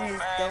 Jaden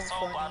is dumb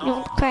funny.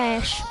 Don't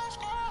crash.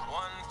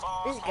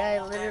 This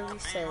guy literally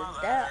said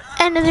that.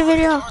 End of the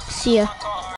video. See ya.